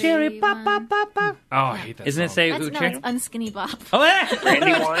 daddies. cherry wine. Oh, I hate that Isn't it song. say That's, ooh, no, cherry? it's Unskinny Bop. Oh, eh!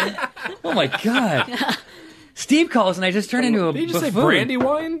 Brandy wine. Oh my god. Steve calls and I just turned into a Did you just say buffoon. brandy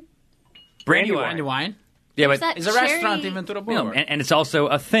wine? Brandy wine. Brandy wine. Yeah, but That It's a cherry- restaurant in Ventura you know, Boulevard. and it's also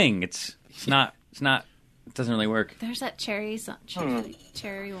a thing. It's not. It doesn't really work. There's that cherry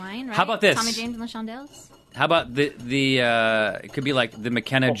wine, right? How about this? Tommy James and the Shondells? How about the it could be like the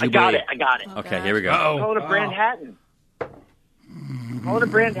McKenna I Jubilee. got it. I got it. Okay, God. here we go. Call it a Brand Hatton. Call it a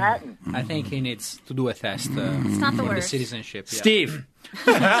Brand Hatton. I think he needs to do a test It's not the for the word. citizenship. Yeah. Steve.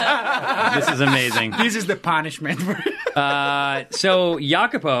 This is amazing. This is the punishment. So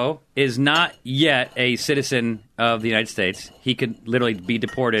Jacopo is not yet a citizen of the United States. He could literally be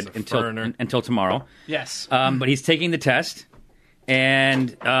deported foreigner. until tomorrow. yes. But he's taking the test.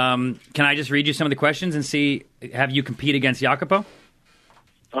 And can I just read you some of the questions and have you compete against Jacopo?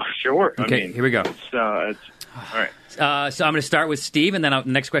 Oh, sure. Okay, I mean, here we go. It's all right. So I'm going to start with Steve, and then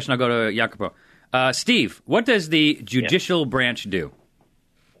next question I'll go to Jacopo. Steve, what does the judicial branch do?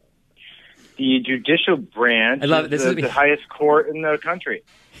 The judicial branch I love it. is This is- the highest court in the country.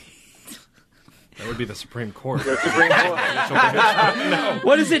 That would be the Supreme Court. The Supreme Court.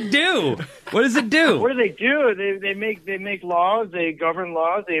 What does it do? What does it do? What do? They make laws. They govern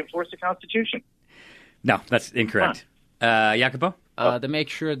laws. They enforce the Constitution. No, that's incorrect. Jacopo? They make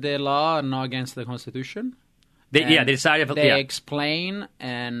sure the law are not against the Constitution. They And decide if they explain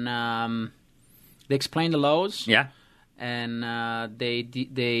and they explain the laws. Yeah. And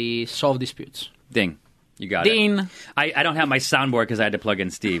they solve disputes. Ding. You got it. Dean. I don't have my soundboard because I had to plug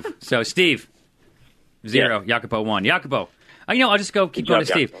in Steve. So, Steve, 0. Jacopo 1. Jacopo. I'll just keep going to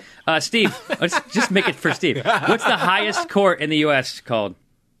Steve. Steve, let's just make it for Steve. What's the highest court in the U.S. called?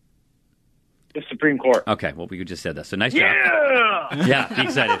 The Supreme Court. Okay, well, we just said that, so nice job. Yeah! Yeah, be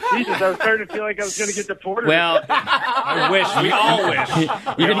excited. Jesus, I was starting to feel like I was going to get deported. Well, I wish. We all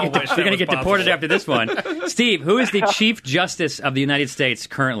wish. you're going to get deported after this one. Steve, who is the Chief Justice of the United States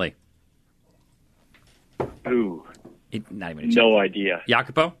currently? Ooh, Not even a no idea.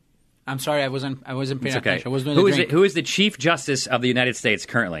 Jacopo? I'm sorry, I wasn't paying It's okay. attention. I was doing Who the is drink. it? Who is the Chief Justice of the United States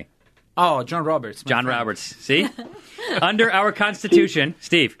currently? Oh, John Roberts. my John friend. Roberts. See? Under our Constitution,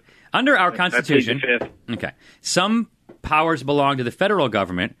 Steve, under our Constitution, I plead the fifth. okay, some powers belong to the federal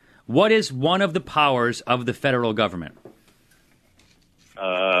government. What is one of the powers of the federal government?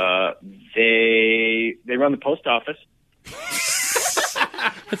 They run the post office.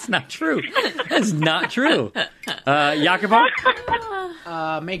 That's not true. That's not true. Jacopo?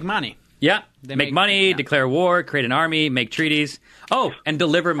 Make money. Yeah. They Make make- money, yeah. declare war, create an army, make treaties. Oh, and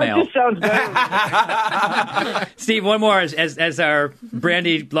deliver mail. This sounds better. Steve, one more as our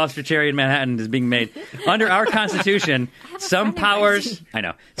brandy lobster cherry in Manhattan is being made. Under our Constitution, some powers. I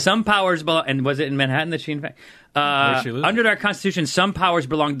know. Some powers belong. And was it in Manhattan that she, in fact? Where'd she live? Under our Constitution, some powers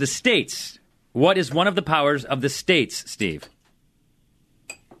belong to the states. What is one of the powers of the states, Steve?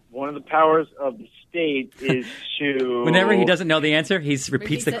 One of the powers of the state is to... Whenever he doesn't know the answer, he repeats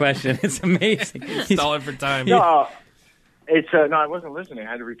Repeats the it. question. It's amazing. He's- Stalling for time. No, it's no, I wasn't listening.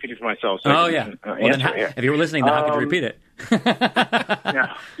 I had to repeat it for myself. So Oh, I yeah. didn't, Well, then answer how, it. if you were listening, then how could you repeat it?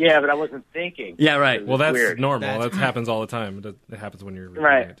 Yeah, but I wasn't thinking. Yeah, right. Well, that's Weird. normal. That happens all the time. It happens when you're repeating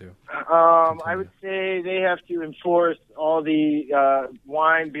Right. it too. I would say they have to enforce all the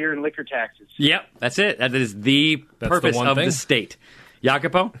wine, beer, and liquor taxes. Yep, that's it. That is the That's purpose the one of thing? the state.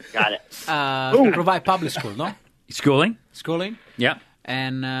 Jacopo? Got it. Provide public school, no? Schooling? Schooling. Yeah.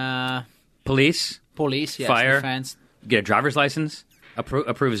 And Police? police, yes. Fire. Defense. Get a driver's license?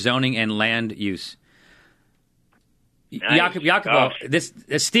 Approve zoning and land use. Nice. Jacopo, this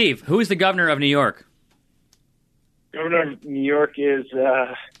Steve, who is the governor of New York? Governor of New York is...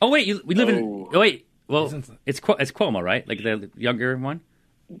 Oh, wait, we live in... Oh. Oh, wait. Well, it's Cuomo, right? Like the younger one?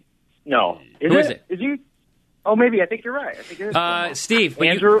 no. Who is it? Is he? Oh, maybe. I think you're right. I think it is Cuomo. Steve. but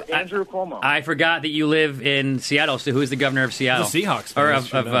Andrew you, Cuomo. I forgot that you live in Seattle, so who's the governor of Seattle? The Seahawks Or fans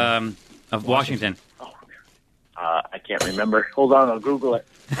should know. of Washington. I can't remember. Hold on, I'll Google it.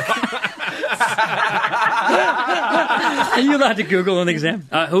 Are you allowed to Google on the exam?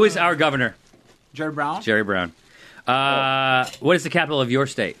 Who is our governor? Jerry Brown. Jerry Brown. What is the capital of your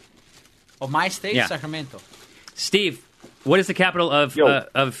state? Of my state, Yeah. Sacramento. Steve, what is the capital of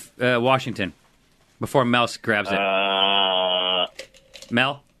Washington? Before Mel grabs it.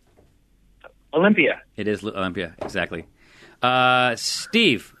 Mel? Olympia. It is Olympia, exactly.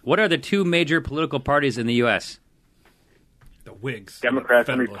 Steve, what are the two major political parties in the U.S.? The Whigs. Democrats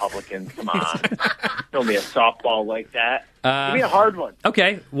and Federalists. Republicans. Come on. Don't be a softball like that. Uh, Give me a hard one.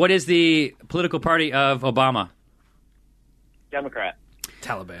 Okay, what is the political party of Obama? Democrat.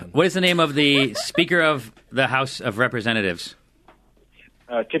 Taliban. What is the name of the Speaker of the House of Representatives?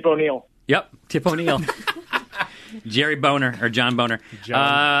 Tip O'Neill. Yep, Tip O'Neill. Jerry Boner, or John Boner.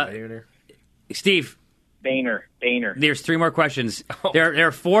 John Boehner. Steve, Boehner. there's three more questions. There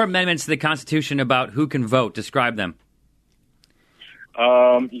are four amendments to the Constitution about who can vote. Describe them.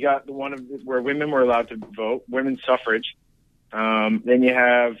 You got the one where women were allowed to vote, women's suffrage. Then you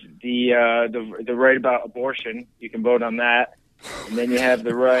have the right about abortion. You can vote on that. And then you have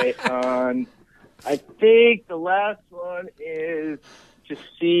the right on. I think the last one is to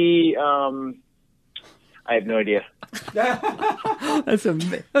see. I have no idea.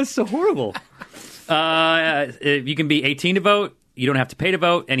 That's so horrible. You can be 18 to vote. You don't have to pay to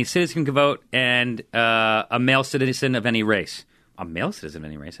vote. Any citizen can vote, and a male citizen of any race. A male citizen of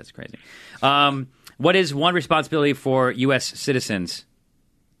any race? That's crazy. What is one responsibility for U.S. citizens?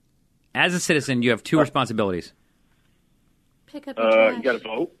 As a citizen, you have two responsibilities. Pick up your trash. You got to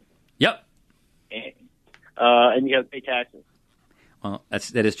vote, Yep. and you got to pay taxes. Well,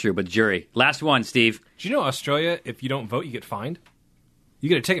 that is true, but jury. Last one, Steve. Do you know Australia, if you don't vote, you get fined? You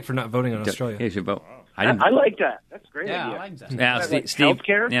get a ticket for not voting in Australia. Yeah, you should vote. I like that. That's a great. Yeah, idea. I like that. Yeah, Like Steve.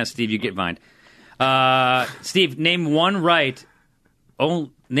 healthcare? Yeah, Steve, you get fined. Steve, name one right.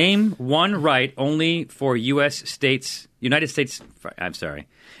 Name one right only for United States. I'm sorry.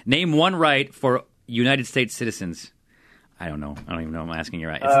 Name one right for United States citizens. I don't know. I don't even know. I'm asking you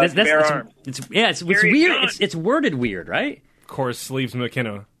right. bear arms. It's Carry weird. gun. It's worded weird, right? Of course, Sleeves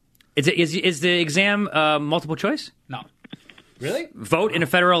McKenna. Is the exam multiple choice? No. Really? Vote in a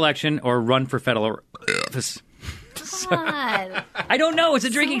federal election or run for federal office. God. I don't know. It's a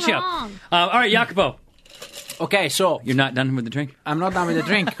drinking show. wrong. All right, Jacopo. Okay, so You're not done with the drink? I'm not done with the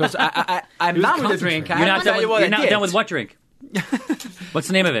drink because I'm done with the drink. You're not done with what drink? What's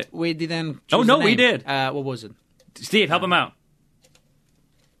the name of it? We didn't. Oh, choose no, the we name. did. What was it? Steve, help him out.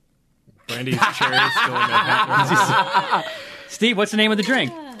 Brandy's cherry is still in Manhattan. Steve, what's the name of the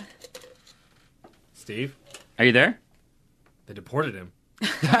drink? Steve, Are you there? they deported him.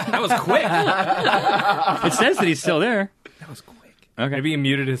 That was quick. It says that he's still there. That was quick. Okay. Maybe he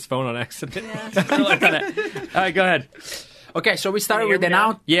muted his phone on accident. All right, go ahead. Okay, so we started Can you with the hear me now?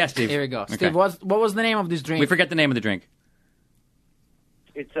 noun. Yeah, Steve. Here we go. Okay. Steve, what was the name of this drink? We forget the name of the drink.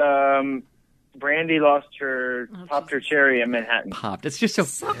 It's Brandy popped her cherry in Manhattan. Popped. It's just so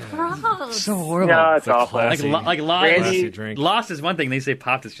Gross. so horrible. No, it's awful. classy- like Brandy- classy drink. lost is one thing. They say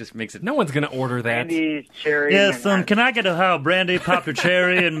popped. It just makes it. No one's gonna order that. Brandy's cherry. in Yes, Manhattan. can I get a brandy popper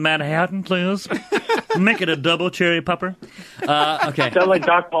cherry in Manhattan, please? Make it a double cherry popper. Okay. Sound like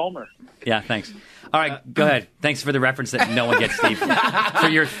Doc Palmer. Yeah. Thanks. All right. Go ahead. Thanks for the reference that no one gets, Steve. For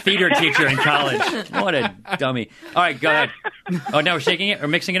your theater teacher in college. What a dummy. All right. Go ahead. Oh, now we're shaking it or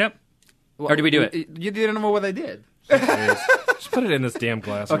mixing it up, or do we do it? You didn't know what I did. Just put it in this damn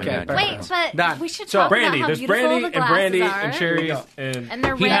glass. Okay. man. Wait, but Done. we should So, talk Brandy. about how There's beautiful brandy the and brandy glasses and are. cherries and And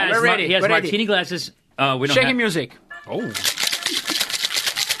they're He red. has, We're ready. he has We're ready. martini glasses. We don't Shaking have. music. oh.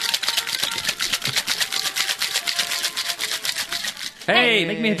 Hey,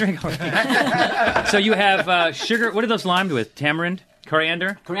 make me a drink already. So you have sugar. What are those limed with? Tamarind,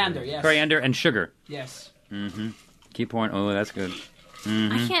 coriander, Coriander, yes. coriander, and sugar. Yes. Keep pouring. Oh, that's good.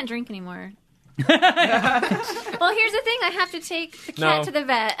 I can't drink anymore. Well, here's the thing. I have to take the cat No. to the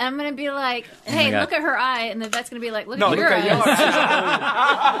vet. I'm going to be like, hey, God. look at her eye. And the vet's going to be like, look at your look at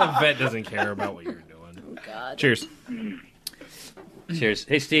eyes. The vet doesn't care about what you're doing. God. Cheers. Cheers.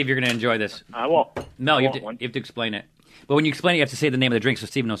 Hey, Steve, you're going to enjoy this. I won't. No, I you want have, to, one. you have to explain it. But when you explain it, you have to say the name of the drink so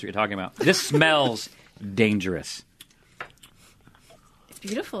Steve knows what you're talking about. This smells dangerous. It's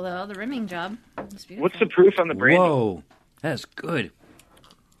beautiful, though. The rimming job. It's beautiful. What's the proof on the brandy? Whoa, that is good.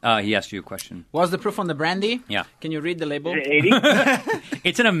 He asked you a question. What's the proof on the brandy? Yeah. Can you read the label? Is it 80?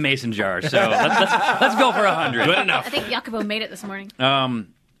 It's in a mason jar, so let's go for 100. Good enough. I think Jacopo made it this morning.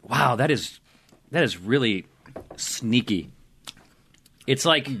 Wow, that is really sneaky. It's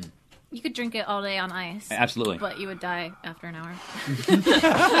like You could drink it all day on ice. absolutely. But you would die after an hour.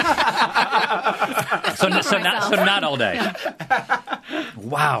 So for myself. not all day.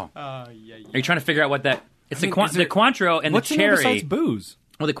 Wow. Are you trying to figure out what that? It's the Cointreau and What's the in there cherry. besides booze?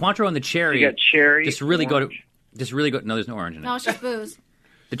 Well, the Cointreau and the cherry. You got cherry. Just really go to. orange. Just really go. No, there's no orange in it. No, it's just booze.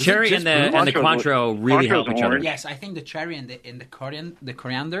 The cherry just and the booze? Cointreau really help Cointreau's each other. orange. Yes, I think the cherry and the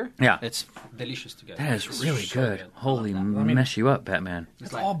coriander. Yeah. It's delicious together. That is It's really so good. Holy mess you up, Batman.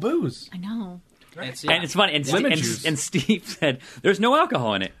 It's all booze. I know. It's, And it's funny. And, Lemon and, juice. and Steve said, "There's no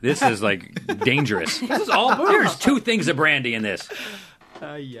alcohol in it. This is like dangerous. This is all booze. There's 2 things of brandy in this."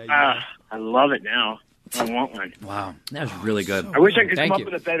 I love it now. I want one. Wow, that was really good. I wish I could Thank come you.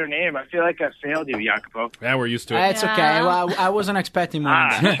 up with a better name. I feel like I failed you, Jacopo. Yeah, we're used to it. It's okay. Well, I wasn't expecting more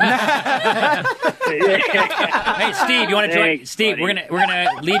than that. Hey, Steve, you want to join? Thanks, Steve, buddy. we're gonna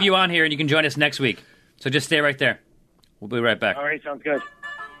leave you on here, and you can join us next week. So just stay right there. We'll be right back. All right, sounds good.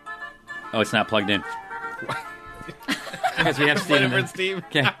 Oh, it's not plugged in. Because we have Steve. Whatever, Steve.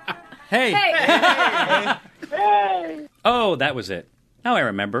 Okay. Hey. Hey! Oh, that was it. Now I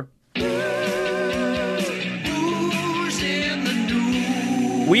remember.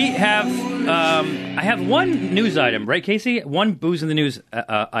 We have, I have one news item, right, Casey? One booze in the news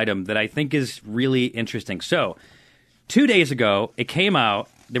item that I think is really interesting. So, 2 days ago, it came out,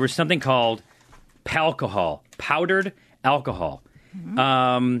 there was something called Palcohol, powdered alcohol.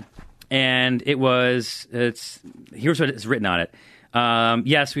 And here's what is written on it.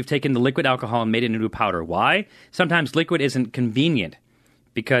 Yes, we've taken the liquid alcohol and made it into a powder. Why? Sometimes liquid isn't convenient.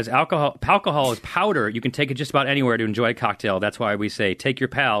 Because alcohol is powder. You can take it just about anywhere to enjoy a cocktail. That's why we say take your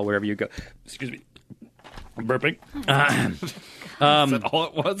pal wherever you go. Excuse me. I'm burping. Is that all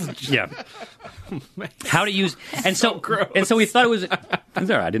it was? Yeah. How to use and so we thought it was. It's all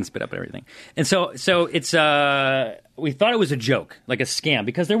right. I didn't spit up everything. And so it's we thought it was a joke, like a scam,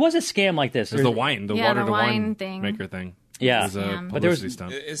 because there was a scam like this. There's the wine, the Yeah, water, the the wine wine thing. maker thing. Yeah. It was a Yeah. But there was- publicity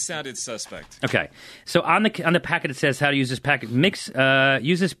stunt. It sounded suspect. Okay, so on the packet it says how to use this packet.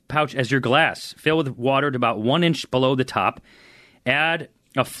 Use this pouch as your glass. Fill with water to about 1 inch below the top. Add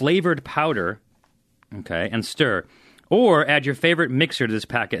a flavored powder, okay, and stir. Or add your favorite mixer to this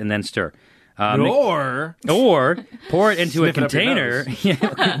packet and then stir. Or Or pour it into a Sniff it up your container. nose.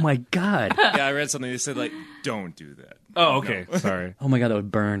 Yeah, oh my god! Yeah, I read something that said like, "Don't do that." oh, okay, sorry. Oh my god, that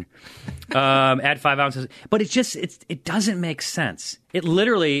would burn. Add 5 ounces, but it doesn't make sense. It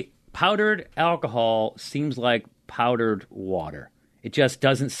literally powdered alcohol seems like powdered water. It just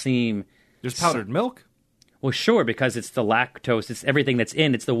doesn't seem. There's powdered milk. Well, sure, because it's the lactose, it's everything that's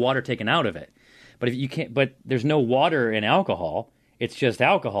in, it's the water taken out of it. But if you can't, but there's no water in alcohol. It's just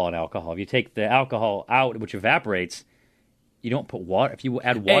alcohol and alcohol. If you take the alcohol out, which evaporates, you don't put water. If you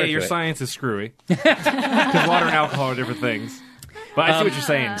add water, Your to it, science is screwy. Because water and alcohol are different things. But I see what you're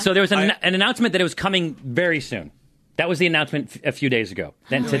saying. So there was an announcement that it was coming very soon. That was the announcement a few days ago.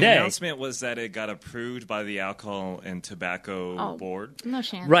 Then The today, announcement was that it got approved by the Alcohol and Tobacco Board. No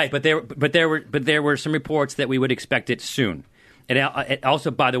chance. right? But there were some reports that we would expect it soon. It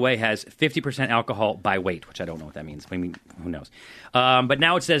also, by the way, has 50% alcohol by weight, which I don't know what that means. I mean, who knows? But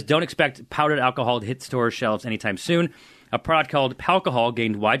now it says, don't expect powdered alcohol to hit store shelves anytime soon. A product called Palcohol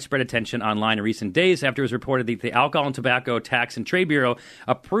gained widespread attention online in recent days after it was reported that the Alcohol and Tobacco Tax and Trade Bureau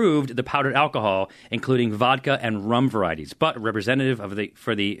approved the powdered alcohol, including vodka and rum varieties. But a representative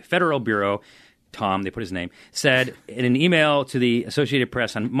for the Federal Bureau, Tom, they put his name, said in an email to the Associated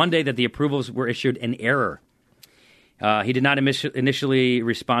Press on Monday that the approvals were issued in error. He did not initially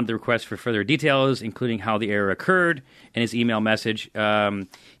respond to the request for further details, including how the error occurred. In his email message,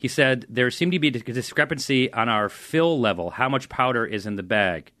 he said, there seemed to be a discrepancy on our fill level, how much powder is in the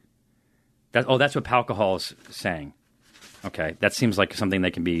bag. That's what Palcohol is saying. Okay, that seems like something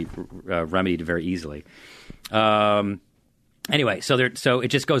that can be remedied very easily. Anyway, so it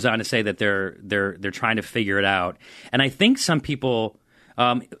just goes on to say that they're trying to figure it out. And I think some people...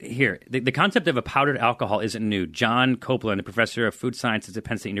 the concept of a powdered alcohol isn't new. John Copeland, a professor of food sciences at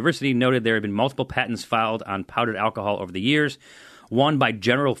Penn State University, noted there have been multiple patents filed on powdered alcohol over the years. One by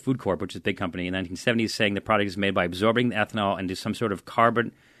General Food Corp, which is a big company, in the 1970s, saying the product is made by absorbing the ethanol into some sort of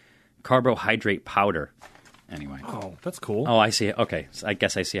carbohydrate powder. Anyway. Oh, that's cool. Oh, I see it. Okay, so I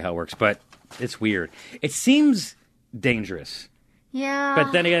guess I see how it works, but it's weird. It seems dangerous. Yeah.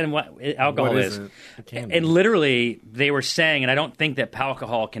 But then again, what alcohol What is. it? It can be. And literally, they were saying, and I don't think that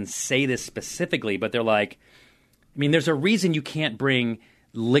Palcohol can say this specifically, but they're like, I mean, there's a reason you can't bring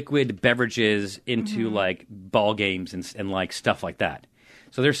liquid beverages into like ball games and like stuff like that.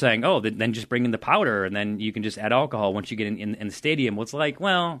 So they're saying, oh, then just bring in the powder, and then you can just add alcohol once you get in the stadium. Well, it's like,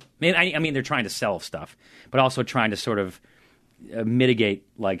 well, I mean, they're trying to sell stuff, but also trying to sort of mitigate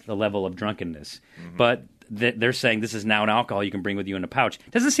like the level of drunkenness. But they're saying this is now an alcohol you can bring with you in a pouch.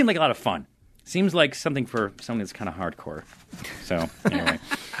 Doesn't seem like a lot of fun. Seems like something that's kind of hardcore. So anyway,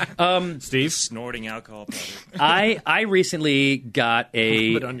 Steve? Snorting alcohol powder. I recently got Put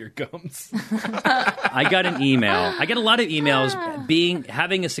it on your gums. I got an email. I get a lot of emails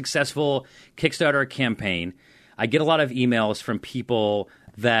having a successful Kickstarter campaign. I get a lot of emails from people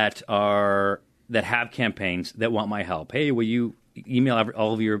that have campaigns that want my help. Hey, will you email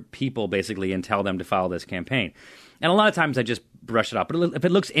all of your people basically and tell them to follow this campaign? And a lot of times I just brush it off. But if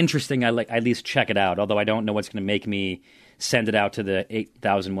it looks interesting, I at least check it out. Although I don't know what's going to make me send it out to the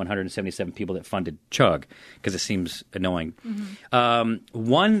 8,177 people that funded Chug, because it seems annoying.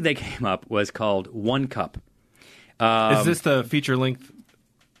 One they came up was called One Cup. Is this the feature-length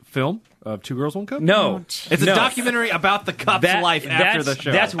film of Two Girls, One Cup? No. It's a documentary about the cup's life after the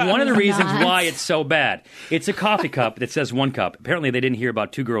show. That's one of the reasons why it's so bad. It's a coffee cup that says One Cup. Apparently, they didn't hear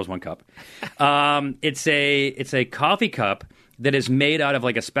about Two Girls, One Cup. It's a coffee cup that is made out of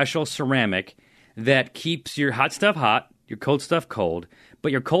like a special ceramic that keeps your hot stuff hot, your cold stuff cold,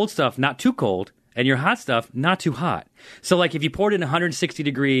 but your cold stuff not too cold, and your hot stuff not too hot. So, like, if you poured in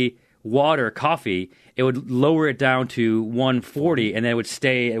 160-degree water coffee, it would lower it down to 140, and then it would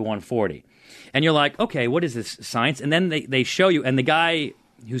stay at 140. And you're like, okay, what is this science? And then they show you, and the guy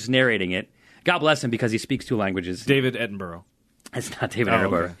who's narrating it, God bless him because he speaks two languages. David Attenborough. It's not David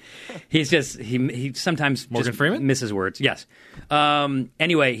Attenborough. Okay. He's just he sometimes Morgan just Freeman misses words. Yes.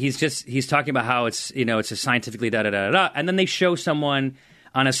 Anyway, he's talking about how it's it's a scientifically da da da da, and then they show someone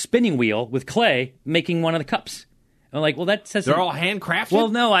on a spinning wheel with clay making one of the cups. I'm like, well, that says they're all handcrafted. Well,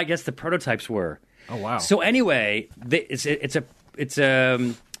 no, I guess the prototypes were. Oh wow. So anyway, it's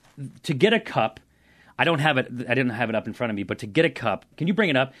to get a cup. I didn't have it up in front of me, but to get a cup, can you bring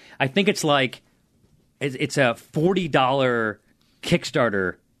it up? I think it's like it's a $40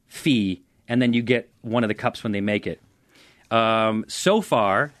 Kickstarter fee, and then you get one of the cups when they make it. So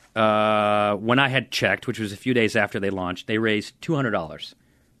far, when I had checked, which was a few days after they launched, they raised $200.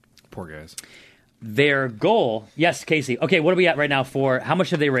 Poor guys. Their goal, yes, Casey. Okay, what are we at right now for? How much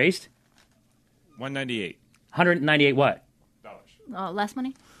have they raised? $198. 198 what? Less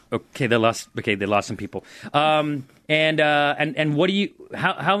money? Okay, they lost some people. And what do you?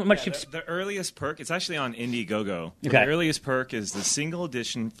 How much? The earliest perk? It's actually on Indiegogo. Okay. The earliest perk is the single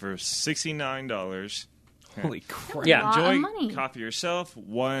edition for $69. Holy crap! Yeah. lot of Enjoy money. coffee yourself.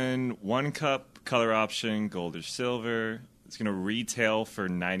 One cup, color option, gold or silver. It's going to retail for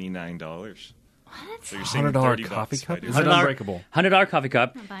 $99. What? So you're saving $100 $30 coffee by cup? doing Is it that. unbreakable? $100 coffee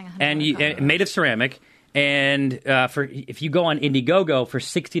cup, I'm buying a $100 and you, coffee cup. made of ceramic. And for if you go on Indiegogo for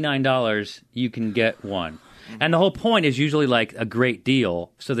 $69, you can get one. And the whole point is usually like a great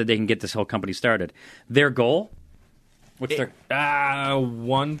deal so that they can get this whole company started. Their goal? What's their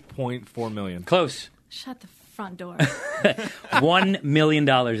 1.4 million. close? Shut the front door. $1 million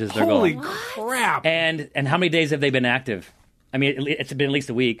is their Holy goal. crap! And how many days have they been active? I mean, it's been at least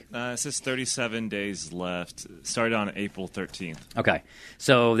a week. It says 37 days left. Started on April 13th. Okay,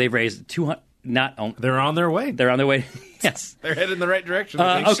 so they've raised 200. They're on their way. They're on their way. Yes, They're headed in the right direction.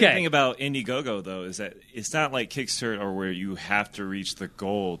 The interesting okay. thing about Indiegogo, though, is that it's not like Kickstarter where you have to reach the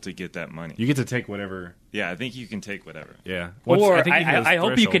goal to get that money. You get to take whatever. Yeah, I think you can take whatever. Yeah. Or I think you hit a I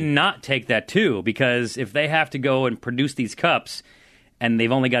hope you threshold. can not take that too, because if they have to go and produce these cups and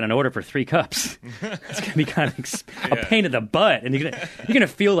they've only got an order for 3 cups, it's going to be kind of a pain in the butt, and you're gonna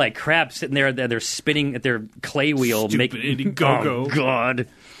feel like crap sitting there. They're spinning at their clay wheel, Stupid Indiegogo. Oh God.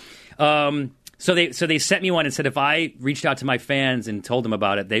 So they sent me one and said if I reached out to my fans and told them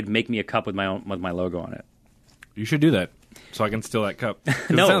about it, they'd make me a cup with my logo on it. You should do that so I can steal that cup. 'Cause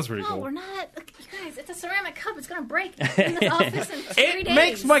No. It sounds pretty No, cool. we're not. Look, you guys, it's a ceramic cup. It's going to break in this office in 3 days. It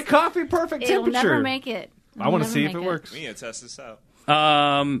makes my coffee perfect It'll temperature. never make it. I want to see if it works. We need to test this out.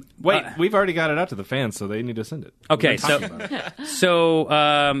 Wait, we've already got it out to the fans, so they need to send it. Okay, We've been talking about it.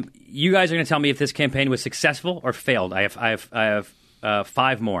 so you guys are going to tell me if this campaign was successful or failed. I have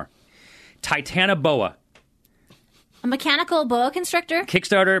 5 more. Titanoboa. A mechanical boa constrictor?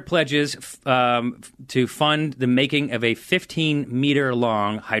 Kickstarter pledges to fund the making of a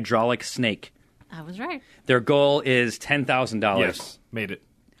 15-meter-long hydraulic snake. I was right. Their goal is $10,000. Yes, made it.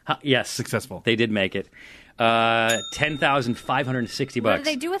 Yes. Successful. They did make it. $10,560. What did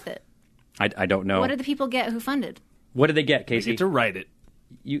they do with it? I don't know. What did the people get who funded? What did they get, They Casey? get to write it.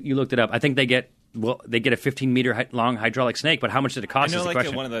 You looked it up. I think they get a 15-meter long hydraulic snake, but how much did it I cost know, is the like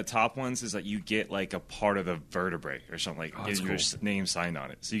question. one of the top ones is that you get like a part of the vertebrae or something, like getting your name signed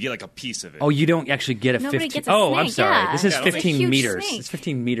on it. So you get like a piece of it. Oh, you don't actually get a Nobody 15. gets a Oh, I'm snake, sorry. yeah. This is Yeah, it's a 15 huge meters. snake. It's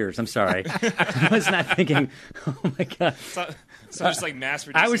 15 meters. I'm sorry. I was not thinking. Oh my god. So just like mass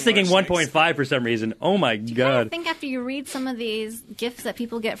producing. I was thinking large snakes. 1.5 for some reason. Oh my I god. think after you read some of these gifts that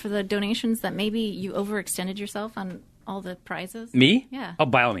people get for the donations that maybe you overextended yourself on all the prizes. Me? Yeah. Oh,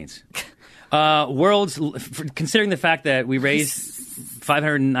 by all means. Considering the fact that we raised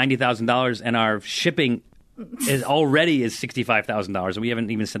 $590,000 and our shipping is $65,000 and we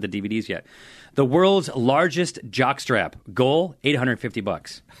haven't even sent the DVDs yet. The world's largest jockstrap. Goal,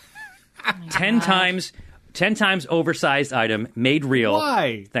 $850. 10 times oversized item made real.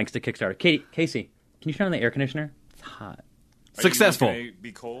 Why? Thanks to Kickstarter. Casey, can you turn on the air conditioner? It's hot. Are Successful. You gonna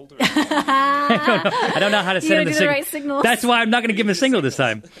be cold. Or I don't know how to send him gotta the do the signal. right signals. That's why I'm not going to give him a signal this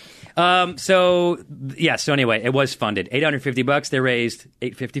time. So anyway, it was funded. $850. They raised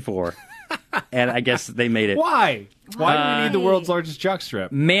 $854, and I guess they made it. Why? Why do we need the world's largest jockstrap?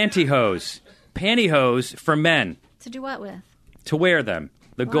 Mantyhose, pantyhose for men To do what with? to wear them.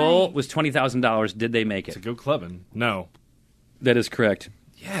 The goal was $20,000. Did they make To it? go clubbing? No. That is correct.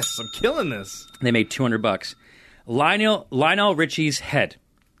 Yes, I'm killing this. They made $200. Lionel Richie's head.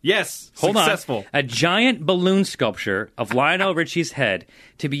 Yes, Hold successful. on. A giant balloon sculpture of Lionel Richie's head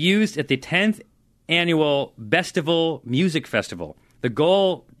to be used at the 10th annual Bestival Music Festival. The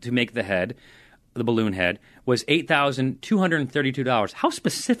goal to make the balloon head, was $8,232. How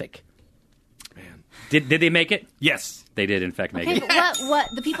specific? Man. Did they make it? Yes. They did, in fact, make Okay, it. but what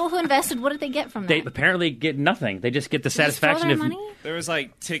the people who invested, what did they get from that? They apparently get nothing. They just get the Just throw satisfaction their of money? there was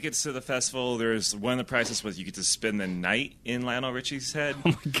like tickets to the festival. There's one of the prizes was you get to spend the night in Lionel Richie's head.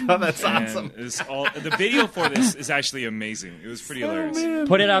 God, that's And awesome. it was the video for this is actually amazing. It was pretty hilarious.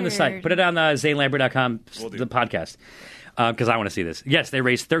 Put it on the site. Put it on ZaneLambert.com, Will do. the podcast, because I want to see this. Yes, they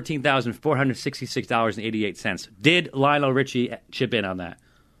raised $13,466.88. Did Lionel Richie chip in on that?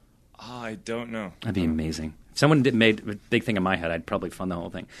 Oh, I don't know. That'd be amazing. If someone made a big thing in my head, I'd probably fund the whole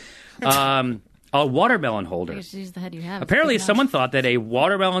thing. A watermelon holder. You just use the head you have. Apparently, It's big someone enough. thought that a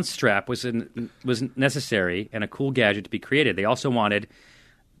watermelon strap was necessary and a cool gadget to be created. They also wanted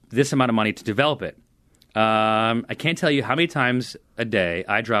this amount of money to develop it. I can't tell you how many times a day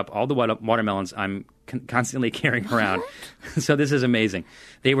I drop all the watermelons I'm constantly carrying around. So this is amazing.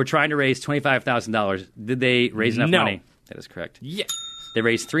 They were trying to raise $25,000. Did they raise enough No. money? That is correct. Yeah. They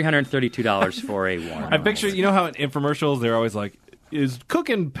raised $332 for a watermelon. I picture, you know how in infomercials they're always like, is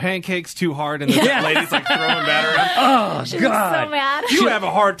cooking pancakes too hard, and the Yeah. lady's like throwing batter around. Oh, She was God. so mad. You have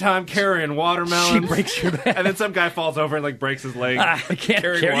a hard time carrying watermelons. She breaks your back. And then some guy falls over and like breaks his leg. I can't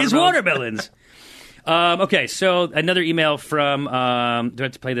carrying carry these watermelons. Okay, so another email from. Do I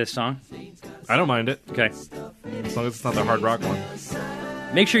have to play this song? I don't mind it, Okay. as long as it's not the hard rock one.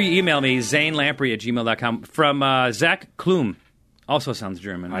 Make sure you email me, zanelamprey@gmail.com, from Zach Klum. Also sounds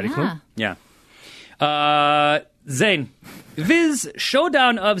German. Heidi Klum? Yeah. Zane, with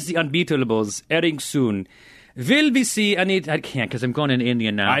Showdown of the Unbeatables airing soon, will we see any... I can't because I'm going in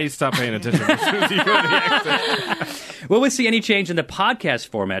Indian now. I stopped paying attention as soon as you go to the accent. Will we see any change in the podcast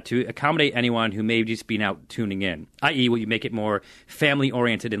format to accommodate anyone who may just be now tuning in? I.e., will you make it more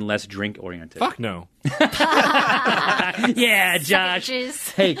family-oriented and less drink-oriented? Fuck no. Yeah, Josh.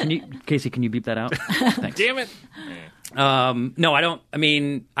 Bitches. Hey, Casey, can you beep that out? Thanks. Damn it. No, I don't. I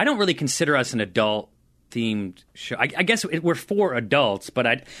mean, I don't really consider us an adult-themed show. I guess we're for adults, but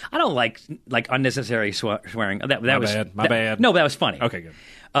I don't like unnecessary swearing. That was bad. My bad. No, that was funny. Okay, good.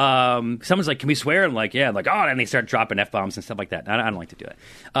 Someone's like, "Can we swear?" I'm like, "Yeah." I'm like, "Oh," and they start dropping f-bombs and stuff like that. I don't like to do it.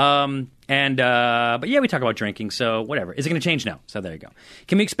 But yeah, we talk about drinking, so whatever. Is it going to change now? So there you go.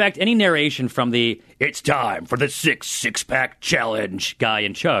 Can we expect any narration from the "It's time for the six-pack challenge" guy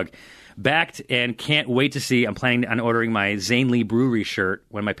in Chug? Backed and can't wait to see. I'm planning on ordering my Zane Lee Brewery shirt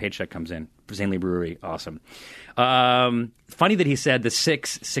when my paycheck comes in. Zane Lee Brewery, awesome. Funny that he said the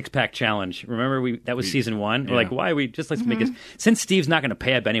six-pack challenge. Remember, that was season 1. We're like, why? Let's make it. Since Steve's not going to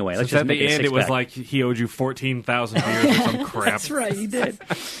pay up anyway, let's So just at make the it a end, it was six-pack. like he owed you 14,000 beers or some crap. That's right, he did.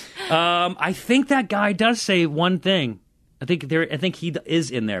 I think that guy does say one thing. I think he is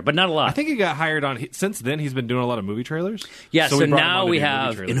in there, but not a lot. I think he got hired on. Since then, he's been doing a lot of movie trailers. Yeah, so we brought him now on to we do movie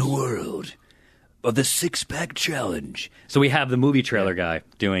have trailers. In a World of the Six-Pack Challenge. So we have the movie trailer guy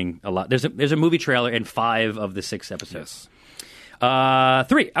doing a lot. There's a movie trailer in 5 of the 6 episodes. Yes.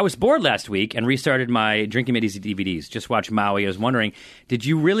 3. I was bored last week and restarted my Drinking Middies DVDs. Just watched Maui. I was wondering, did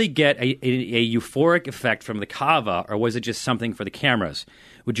you really get a euphoric effect from the kava, or was it just something for the cameras?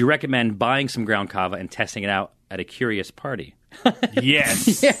 Would you recommend buying some ground kava and testing it out at a curious party?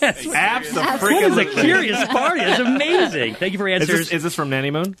 Yes. Yes. Absolutely. What is a curious party? It's amazing. Thank you for your answers. Is this from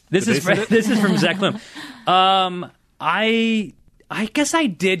Nanny Moon? This Did is they send it? this is from Zach Lim. I guess I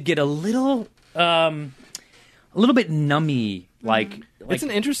did get a little bit nummy. Like It's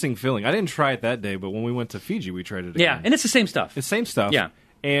an interesting feeling. I didn't try it that day, but when we went to Fiji, we tried it again. yeah, and it's the same stuff. It's the same stuff. Yeah.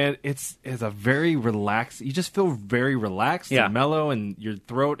 And it's a very relaxed. You just feel very relaxed Yeah. and mellow, and your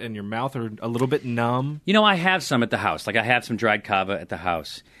throat and your mouth are a little bit numb. You know, I have some at the house. Like I have some dried kava at the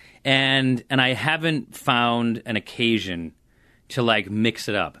house, and I haven't found an occasion to like mix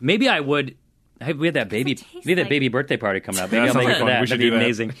it up. Maybe I would. We had that baby. taste We had that like- baby birthday party coming up. Maybe Yeah, I'll sounds make like it for fun. that. We should That'd be do that.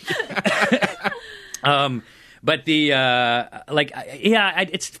 amazing. But the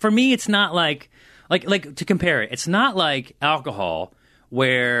it's for me. It's not like to compare it. It's not like alcohol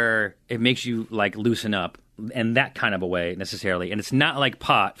where it makes you like loosen up in that kind of a way necessarily, and it's not like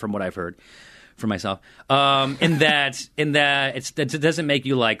pot from what I've heard from myself. In that it doesn't make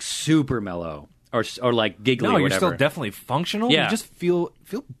you like super mellow or like giggly. No, or you're whatever. still definitely functional. Yeah. You just feel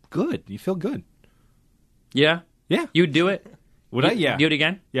good. You feel good. Yeah, Yeah. you would do it. Would I? Yeah. Do it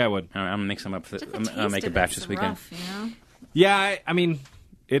again. Yeah, I would. All right, I'm gonna make some up. Just the I'm taste gonna make a of batch it's this weekend. rough, you know? Yeah, I mean,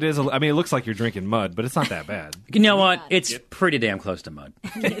 it is. I mean, it looks like you're drinking mud, but it's not that bad. You know what? It's pretty damn close to mud.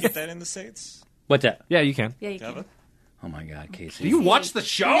 Can you get that in the States? What's that? Yeah, you can. Yeah, you Kava? can. Oh my God, Casey. Do you watch the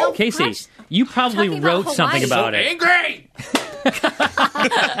show? Casey, Watch- you probably talking about wrote something Hawaii. about it. Angry.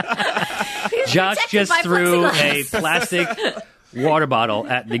 Josh protected just by threw a plexiglass. plastic water bottle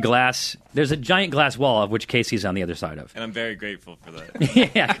at the glass. There's a giant glass wall of which Casey's on the other side of. And I'm very grateful for that.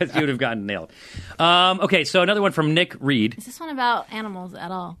 Yeah, because you would have gotten nailed. Okay, so another one from Nick Reed. Is this one about animals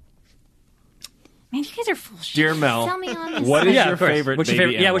at all? Man, you guys are full of shit. Dear Mel, Sell me on this. what is Yeah, your of course. favorite What's your baby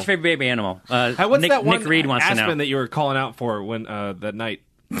favorite? Yeah, animal? what's your favorite baby animal? What's that one Nick Reed wants to Aspen know. that you were calling out for when that night?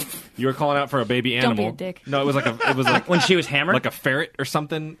 You were calling out for a baby Don't be animal. a dick. No, it was like When she was hammered? like a ferret or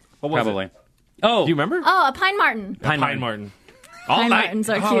something. What was Probably. it? Oh, Do you remember? Oh, a pine martin. Pine Pine Martin. Martin. All Pine night. martins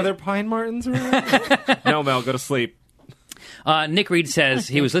are oh, cute. they're pine martins around? No, Mel, go to sleep. Nick Reed says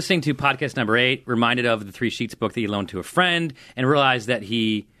he was listening to podcast number 8, reminded of the 3 Sheets book that he loaned to a friend, and realized that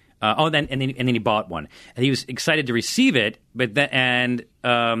he. Then he bought one. And he was excited to receive it, but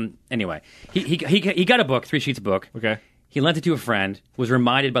anyway, he got a book, 3 Sheets book. Okay. He lent it to a friend. Was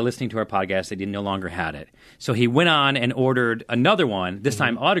reminded by listening to our podcast that he no longer had it. So he went on and ordered another one, this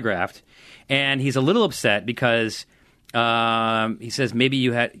time autographed, and he's a little upset because. He says maybe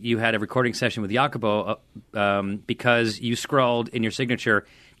you had a recording session with Jacopo because you scrawled in your signature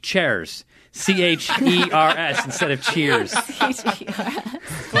chairs. CHERS instead of cheers.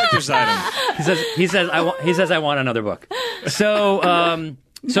 Collector's item. He says I want another book. So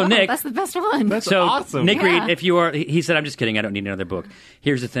No, Nick, that's the best one. That's so awesome. Nick Yeah. Reed, if you are, he said, I'm just kidding. I don't need another book.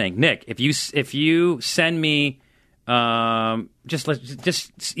 Here's the thing, Nick. If you send me,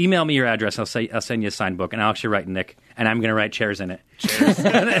 just email me your address. I'll send you a signed book, and I'll actually write Nick, and I'm going to write chairs in it. You have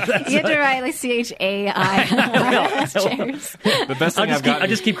to write like CHAI. Chairs. The best thing I'll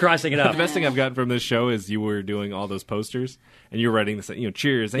just keep crossing it The up. best thing I've gotten from this show is you were doing all those posters and you were writing this,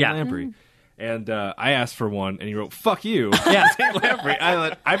 cheers, Zane Yeah. Lamprey. And I asked for one, and you wrote "fuck you." Yeah. Zane Lamprey.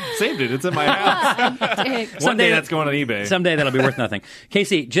 I've saved it. It's in my house. One day that's going on eBay. Someday that'll be worth nothing.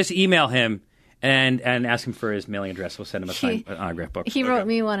 Casey, just email him and ask him for his mailing address. We'll send him a signed autograph book. He wrote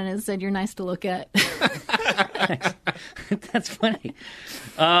me one and it said, "You're nice to look at." That's funny.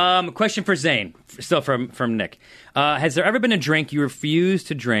 Question for Zane, still from Nick. Has there ever been a drink you refuse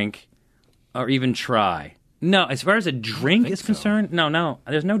to drink or even try? No, as far as a drink is concerned, no.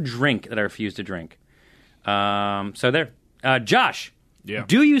 There's no drink that I refuse to drink. So there. Josh, Yeah.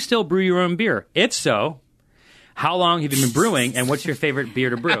 do you still brew your own beer? If so, how long have you been brewing, and what's your favorite beer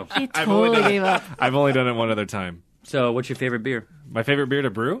to brew? He totally gave up. I've only done it one other time. So what's your favorite beer? My favorite beer to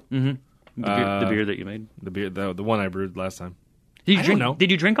brew? The beer that you made. The one I brewed last time. Did you I drink? don't know. Did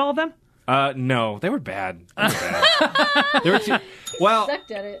you drink all of them? No, they were bad. They were too, well,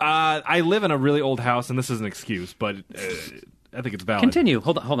 Sucked at it. I live in a really old house, and this is an excuse, but I think it's valid. Continue.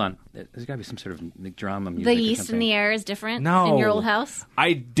 Hold on. There's got to be some sort of drama music. The or yeast something. in the air is different No. in your old house.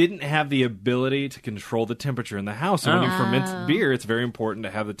 I didn't have the ability to control the temperature in the house. So when you ferment beer, it's very important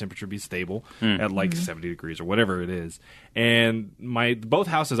to have the temperature be stable at like 70 degrees or whatever it is. And both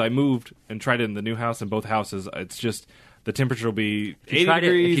houses, I moved and tried it in the new house. In both houses, it's just the temperature will be 80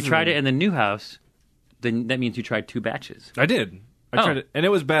 degrees. If you tried it in the new house, then that means you tried 2 batches. I did. I tried it, and it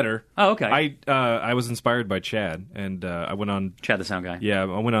was better. Oh, okay. I was inspired by Chad, and I went on. Chad the sound guy. Yeah,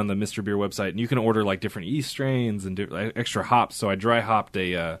 I went on the Mr. Beer website, and you can order like different yeast strains and extra hops. So I dry hopped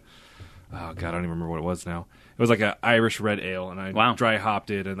a. Oh God, I don't even remember what it was now. It was like an Irish red ale, and I dry hopped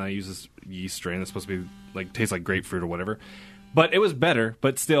it, and I used this yeast strain that's supposed to be like taste like grapefruit or whatever. But it was better,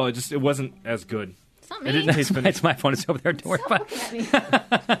 but still, it wasn't as good. It's not It me. didn't taste It's my phone. It's over there. Don't worry about it.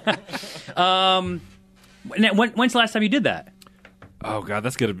 At me. When's the last time you did that? Oh God,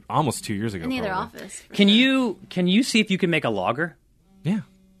 that's good. Almost 2 years ago. In the other probably. office. Can you see if you can make a lager? Yeah.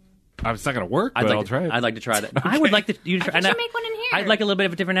 It's not going to work, but I'll try it. I'd like to try that. I would like to. You try. I should make one in here. I'd like a little bit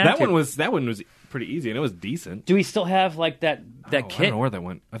of a different that attitude. one was pretty easy, and it was decent. Do we still have like that I kit? don't know where that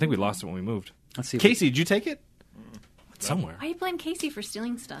went. I think we lost it when we moved. Let's see. Casey, did you take it? Somewhere. Why do you blame Casey for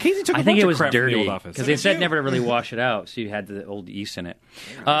stealing stuff? Casey took. I a think bunch it of was crap from the dirty old office. because they said never to really wash it out, so you had the old yeast in it.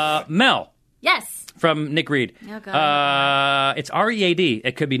 Mel Yes. from Nick Reed. Oh, God. It's READ.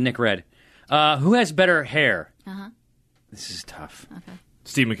 It could be Nick Red. Who has better hair? This is tough. Okay.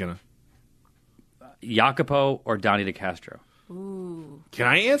 Steve McKenna. Jacopo or Donnie DeCastro? Ooh. Can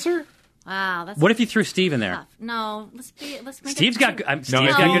I answer? Wow. That's What if you threw Steve in there? tough. No. Let's make Steve's it got two. Steve's No,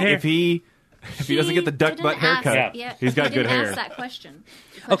 got good hair. if he doesn't get the duck didn't butt haircut, ask- yeah, he's got he good didn't hair. Ask that question.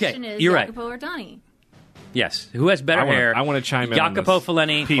 The Okay, question is you're right. Jacopo or Donnie? Yes. Who has better I wanna- hair? I wanna chime in on Jacopo this.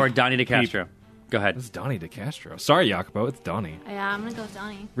 Fellini Peep. or Donnie DeCastro? Go ahead. It's Donnie DeCastro. Sorry, Jacopo. It's Donnie. Yeah, I'm gonna go with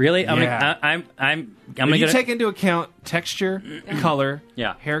Donnie. Really? Yeah. I'm If gonna you go. take into account texture, color,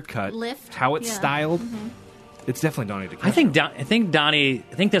 Yeah. haircut, Lift, how it's yeah. styled, it's definitely Donnie DeCastro. I think Donnie.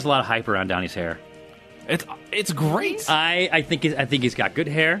 I think there's a lot of hype around Donnie's hair. it's great. I think he's got good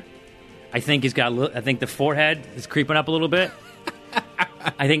hair. I think he's got. I think the forehead is creeping up a little bit.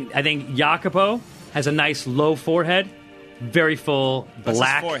 I think Jacopo has a nice low forehead, very full That's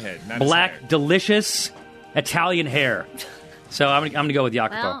black, his forehead, not his black, hair. delicious Italian hair. So I'm gonna go with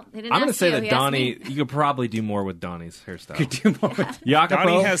Jacopo. Well, they didn't I'm going to ask say you, that he asked Donnie, me. you could probably do more with Donnie's hairstyle. Do more with- Jacopo,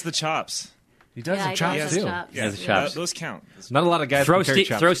 Donnie has the chops. he does Yeah, the he chops does too. have chops. Yeah, the chops. Those count. Not a lot of guys throw can carry Steve,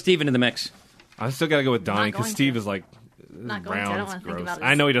 chops. throw Steve into the mix. I still got to go with Donnie Not because going Steve to. is like Not going to. I round. don't It's wanna think gross. about his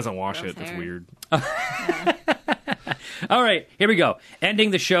I know he doesn't wash gross it. It's hair. weird. All right, here we go.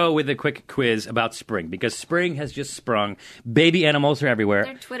 Ending the show with a quick quiz about spring because spring has just sprung. Baby animals are everywhere.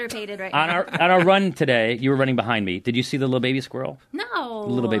 They're Twitter-pated right On now. our run today, you were running behind me. Did you see the little baby squirrel? No. The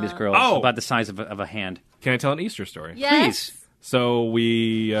little baby squirrel, Oh! about the size of a hand. Can I tell an Easter story? Yes. Please. So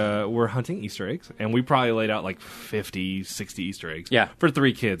we were hunting Easter eggs, and we probably laid out like 50, 60 Easter eggs Yeah. for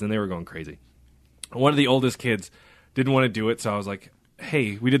 3 kids, and they were going crazy. One of the oldest kids didn't want to do it, so I was like,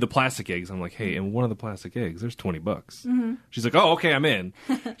 hey, we did the plastic eggs. I'm like, hey, and one of the plastic eggs, there's $20. She's like, oh, okay, I'm in.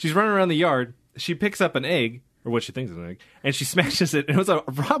 She's running around the yard. She picks up an egg, or what she thinks is an egg, and she smashes it, and it was a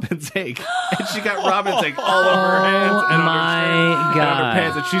robin's egg, and she got robin's egg all over her hands and my on her God.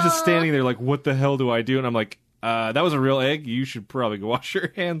 pants, and she's just standing there like, "What the hell do I do?" And I'm like, "That was a real egg. You should probably go wash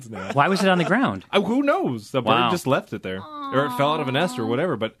your hands now." Why was it on the ground? Who knows? The Wow. bird just left it there, or it fell out of a nest or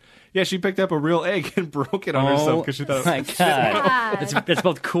whatever. But yeah, she picked up a real egg and broke it on herself because she thought it my was God. That's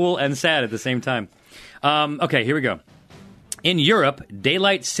both cool and sad at the same time. Okay, here we go. In Europe,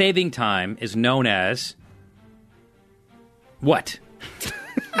 daylight saving time is known as what?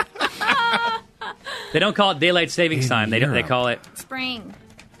 They don't call it daylight savings time. They Europe. call it Spring.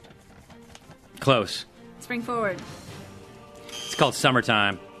 close. Spring forward. It's called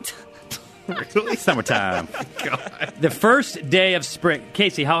summertime. Summertime. The first day of spring.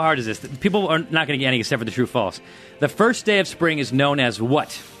 Casey, how hard is this? People are not going to get any except for the true false. The first day of spring is known as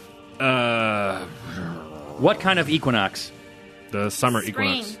what? What kind of equinox? the summer Spring.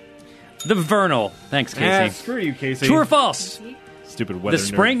 equinox. The vernal. Thanks, Casey. Yeah, screw you, Casey. True or false? Stupid weather. The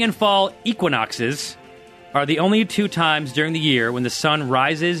spring and fall equinoxes are the only two times during the year when the sun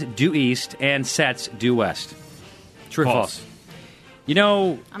rises due east and sets due west. True or false? You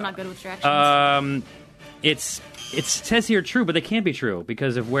know, I'm not good with directions. it says here true, but they can't be true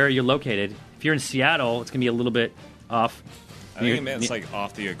because of where you're located. If you're in Seattle, it's going to be a little bit off. I think it meant it's like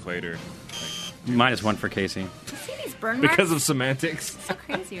off the equator. -1 for Casey. See these burn marks? because of semantics. So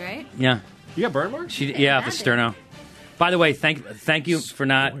crazy, right? Yeah. You got burn marks? Yeah, the sterno. By the way, thank you for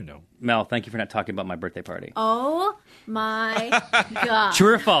not, Sterno. Mel, thank you for not talking about my birthday party. Oh my god.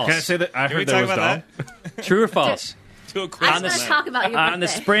 True or false? Can I say that I Can we heard there talk was about dog? True or false? To a quiz I'm going to talk about your birthday. On the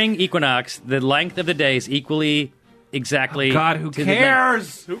spring equinox, the length of the day is equally exactly. God, who to the length.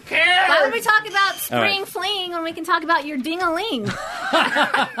 cares? Who cares? Why would we talk about spring All right. fling when we can talk about your ding-a-ling?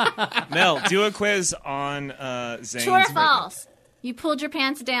 Mel, do a quiz on Zane's True or birthday. false? You pulled your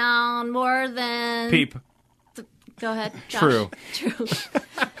pants down more than... Peep. Go ahead, Josh. True. True.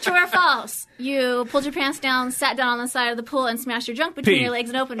 True or false? You pulled your pants down, sat down on the side of the pool, and smashed your junk between Peep. your legs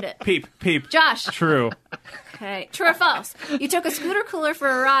and opened it. Peep. Peep. Josh. True. Okay. True or false? You took a scooter cooler for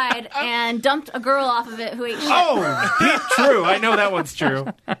a ride and dumped a girl off of it who ate shit. Oh, peep. True. I know that one's true.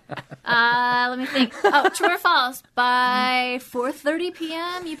 Let me think. Oh, true or false? By 4:30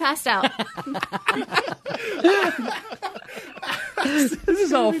 p.m., you passed out. This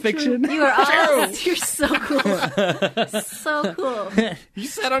is all fiction. You are all. You're so cool. So cool. You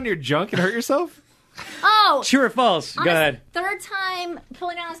sat on your junk and hurt yourself? Oh. True or false? On Go his ahead. Third time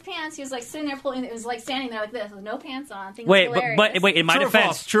pulling down his pants, he was like sitting there pulling. It was like standing there like this with no pants on. I think it was Wait, hilarious. wait. In my True or defense,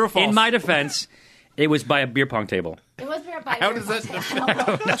 false? True or false? In my defense, it was by a beer pong table. It was very by How beer does pong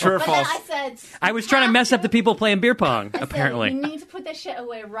that- table. True or But false? then I said, I was trying to mess up the people playing beer pong. I said, Apparently, you need to put that shit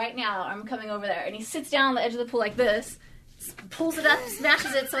away right now. I'm coming over there. And he sits down on the edge of the pool like this, pulls it up,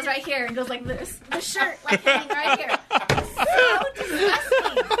 smashes it, so it's right here, and goes like this. The shirt like hanging right here. So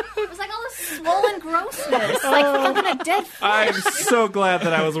disgusting. It was like all this swollen grossness, like fucking a dead I'm fish. so glad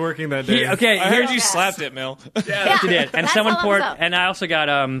that I was working that day. okay. I heard Here's you Yes. slapped it, Mel. Yeah. you did, and That's someone all poured, it was up. and I also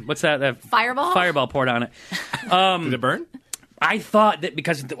got what's that? Fireball? Fireball poured on it. Did it burn? I thought that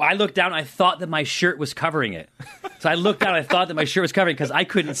because I looked down, I thought that my shirt was covering it. So I looked down, I thought that my shirt was covering because I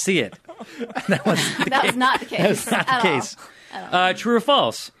couldn't see it. That was not the case. That was not the at case. all. True or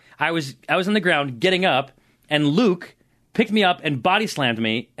false? I was on the ground getting up, and Luke picked me up and body slammed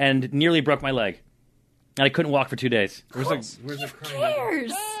me and nearly broke my leg. And I couldn't walk for 2 days. Where's the Who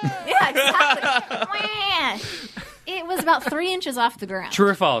cares? Yeah, exactly. Man. It was about 3 inches off the ground. True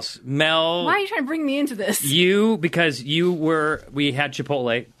or false? Mel, Why are you trying to bring me into this? because we had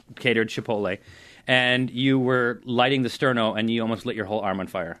Chipotle, catered Chipotle, and you were lighting the sterno and you almost lit your whole arm on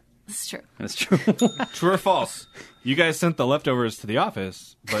fire. This is true. That's true. True or false? You guys sent the leftovers to the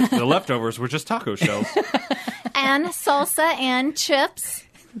office, but the leftovers were just taco shells. And salsa and chips.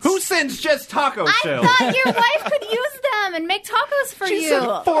 Who sends just taco shells? I thought your wife could use them and make tacos for She you.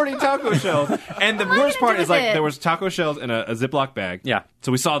 sent 40 taco shells. And the What am I worst gonna part do is with like it? there was taco shells in a Ziploc bag. Yeah.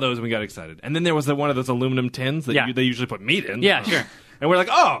 So we saw those and we got excited. And then there was one of those aluminum tins that Yeah. they usually put meat in. Yeah, sure. And we're like,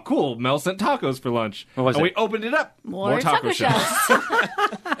 oh, cool. Mel sent tacos for lunch. What was and it? we opened it up. More taco shells.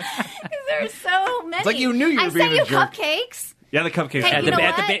 There's so many. It's like you knew you were I being sent a you jerk. cupcakes. Yeah, the cupcakes. Hey, At you the, know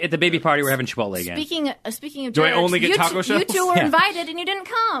at, the, what? at the baby party, we're having Chipotle again. Speaking of Do I jerks, only get you taco You shells? two were Yeah. invited and you didn't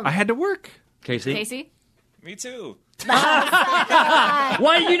come. I had to work. Casey? Casey? Me too.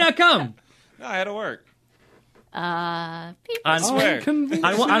 Why did you not come? No, I had to work. People. On, Swear.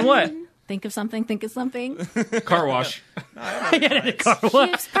 on what? Think of something. Think of something. Car wash. What?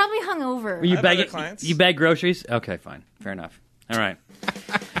 She's probably hungover. You have bag other clients. You bag groceries? Okay, fine, fair enough. All right.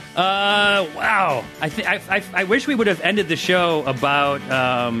 Wow. I wish we would have ended the show about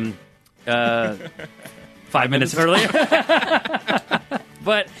 5 minutes earlier.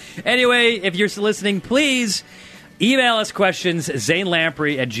 But anyway, if you're still listening, please email us questions,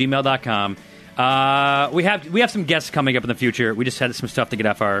 zanelamprey@gmail.com. We have some guests coming up in the future. We just had some stuff to get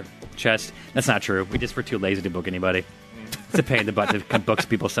off our chest. That's not true. We're too lazy to book anybody. It's a pain in the butt to book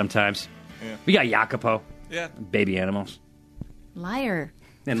people sometimes. Yeah. We got Jacopo. Yeah. Baby animals. Liar.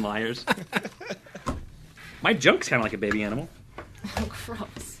 And liars. My joke's kind of like a baby animal. Oh,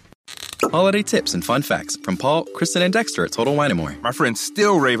 gross. Holiday tips and fun facts from Paul, Kristen, and Dexter at Total Wine & More. My friends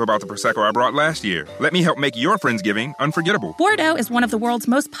still rave about the Prosecco I brought last year. Let me help make your Friendsgiving unforgettable. Bordeaux is one of the world's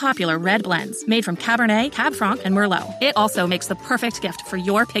most popular red blends, made from Cabernet, Cab Franc, and Merlot. It also makes the perfect gift for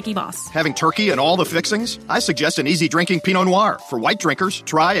your picky boss. Having turkey and all the fixings? I suggest an easy-drinking Pinot Noir. For white drinkers,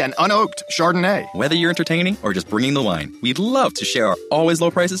 try an unoaked Chardonnay. Whether you're entertaining or just bringing the wine, we'd love to share our always low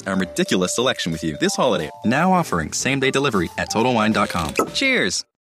prices and ridiculous selection with you this holiday. Now offering same-day delivery at TotalWine.com. Cheers!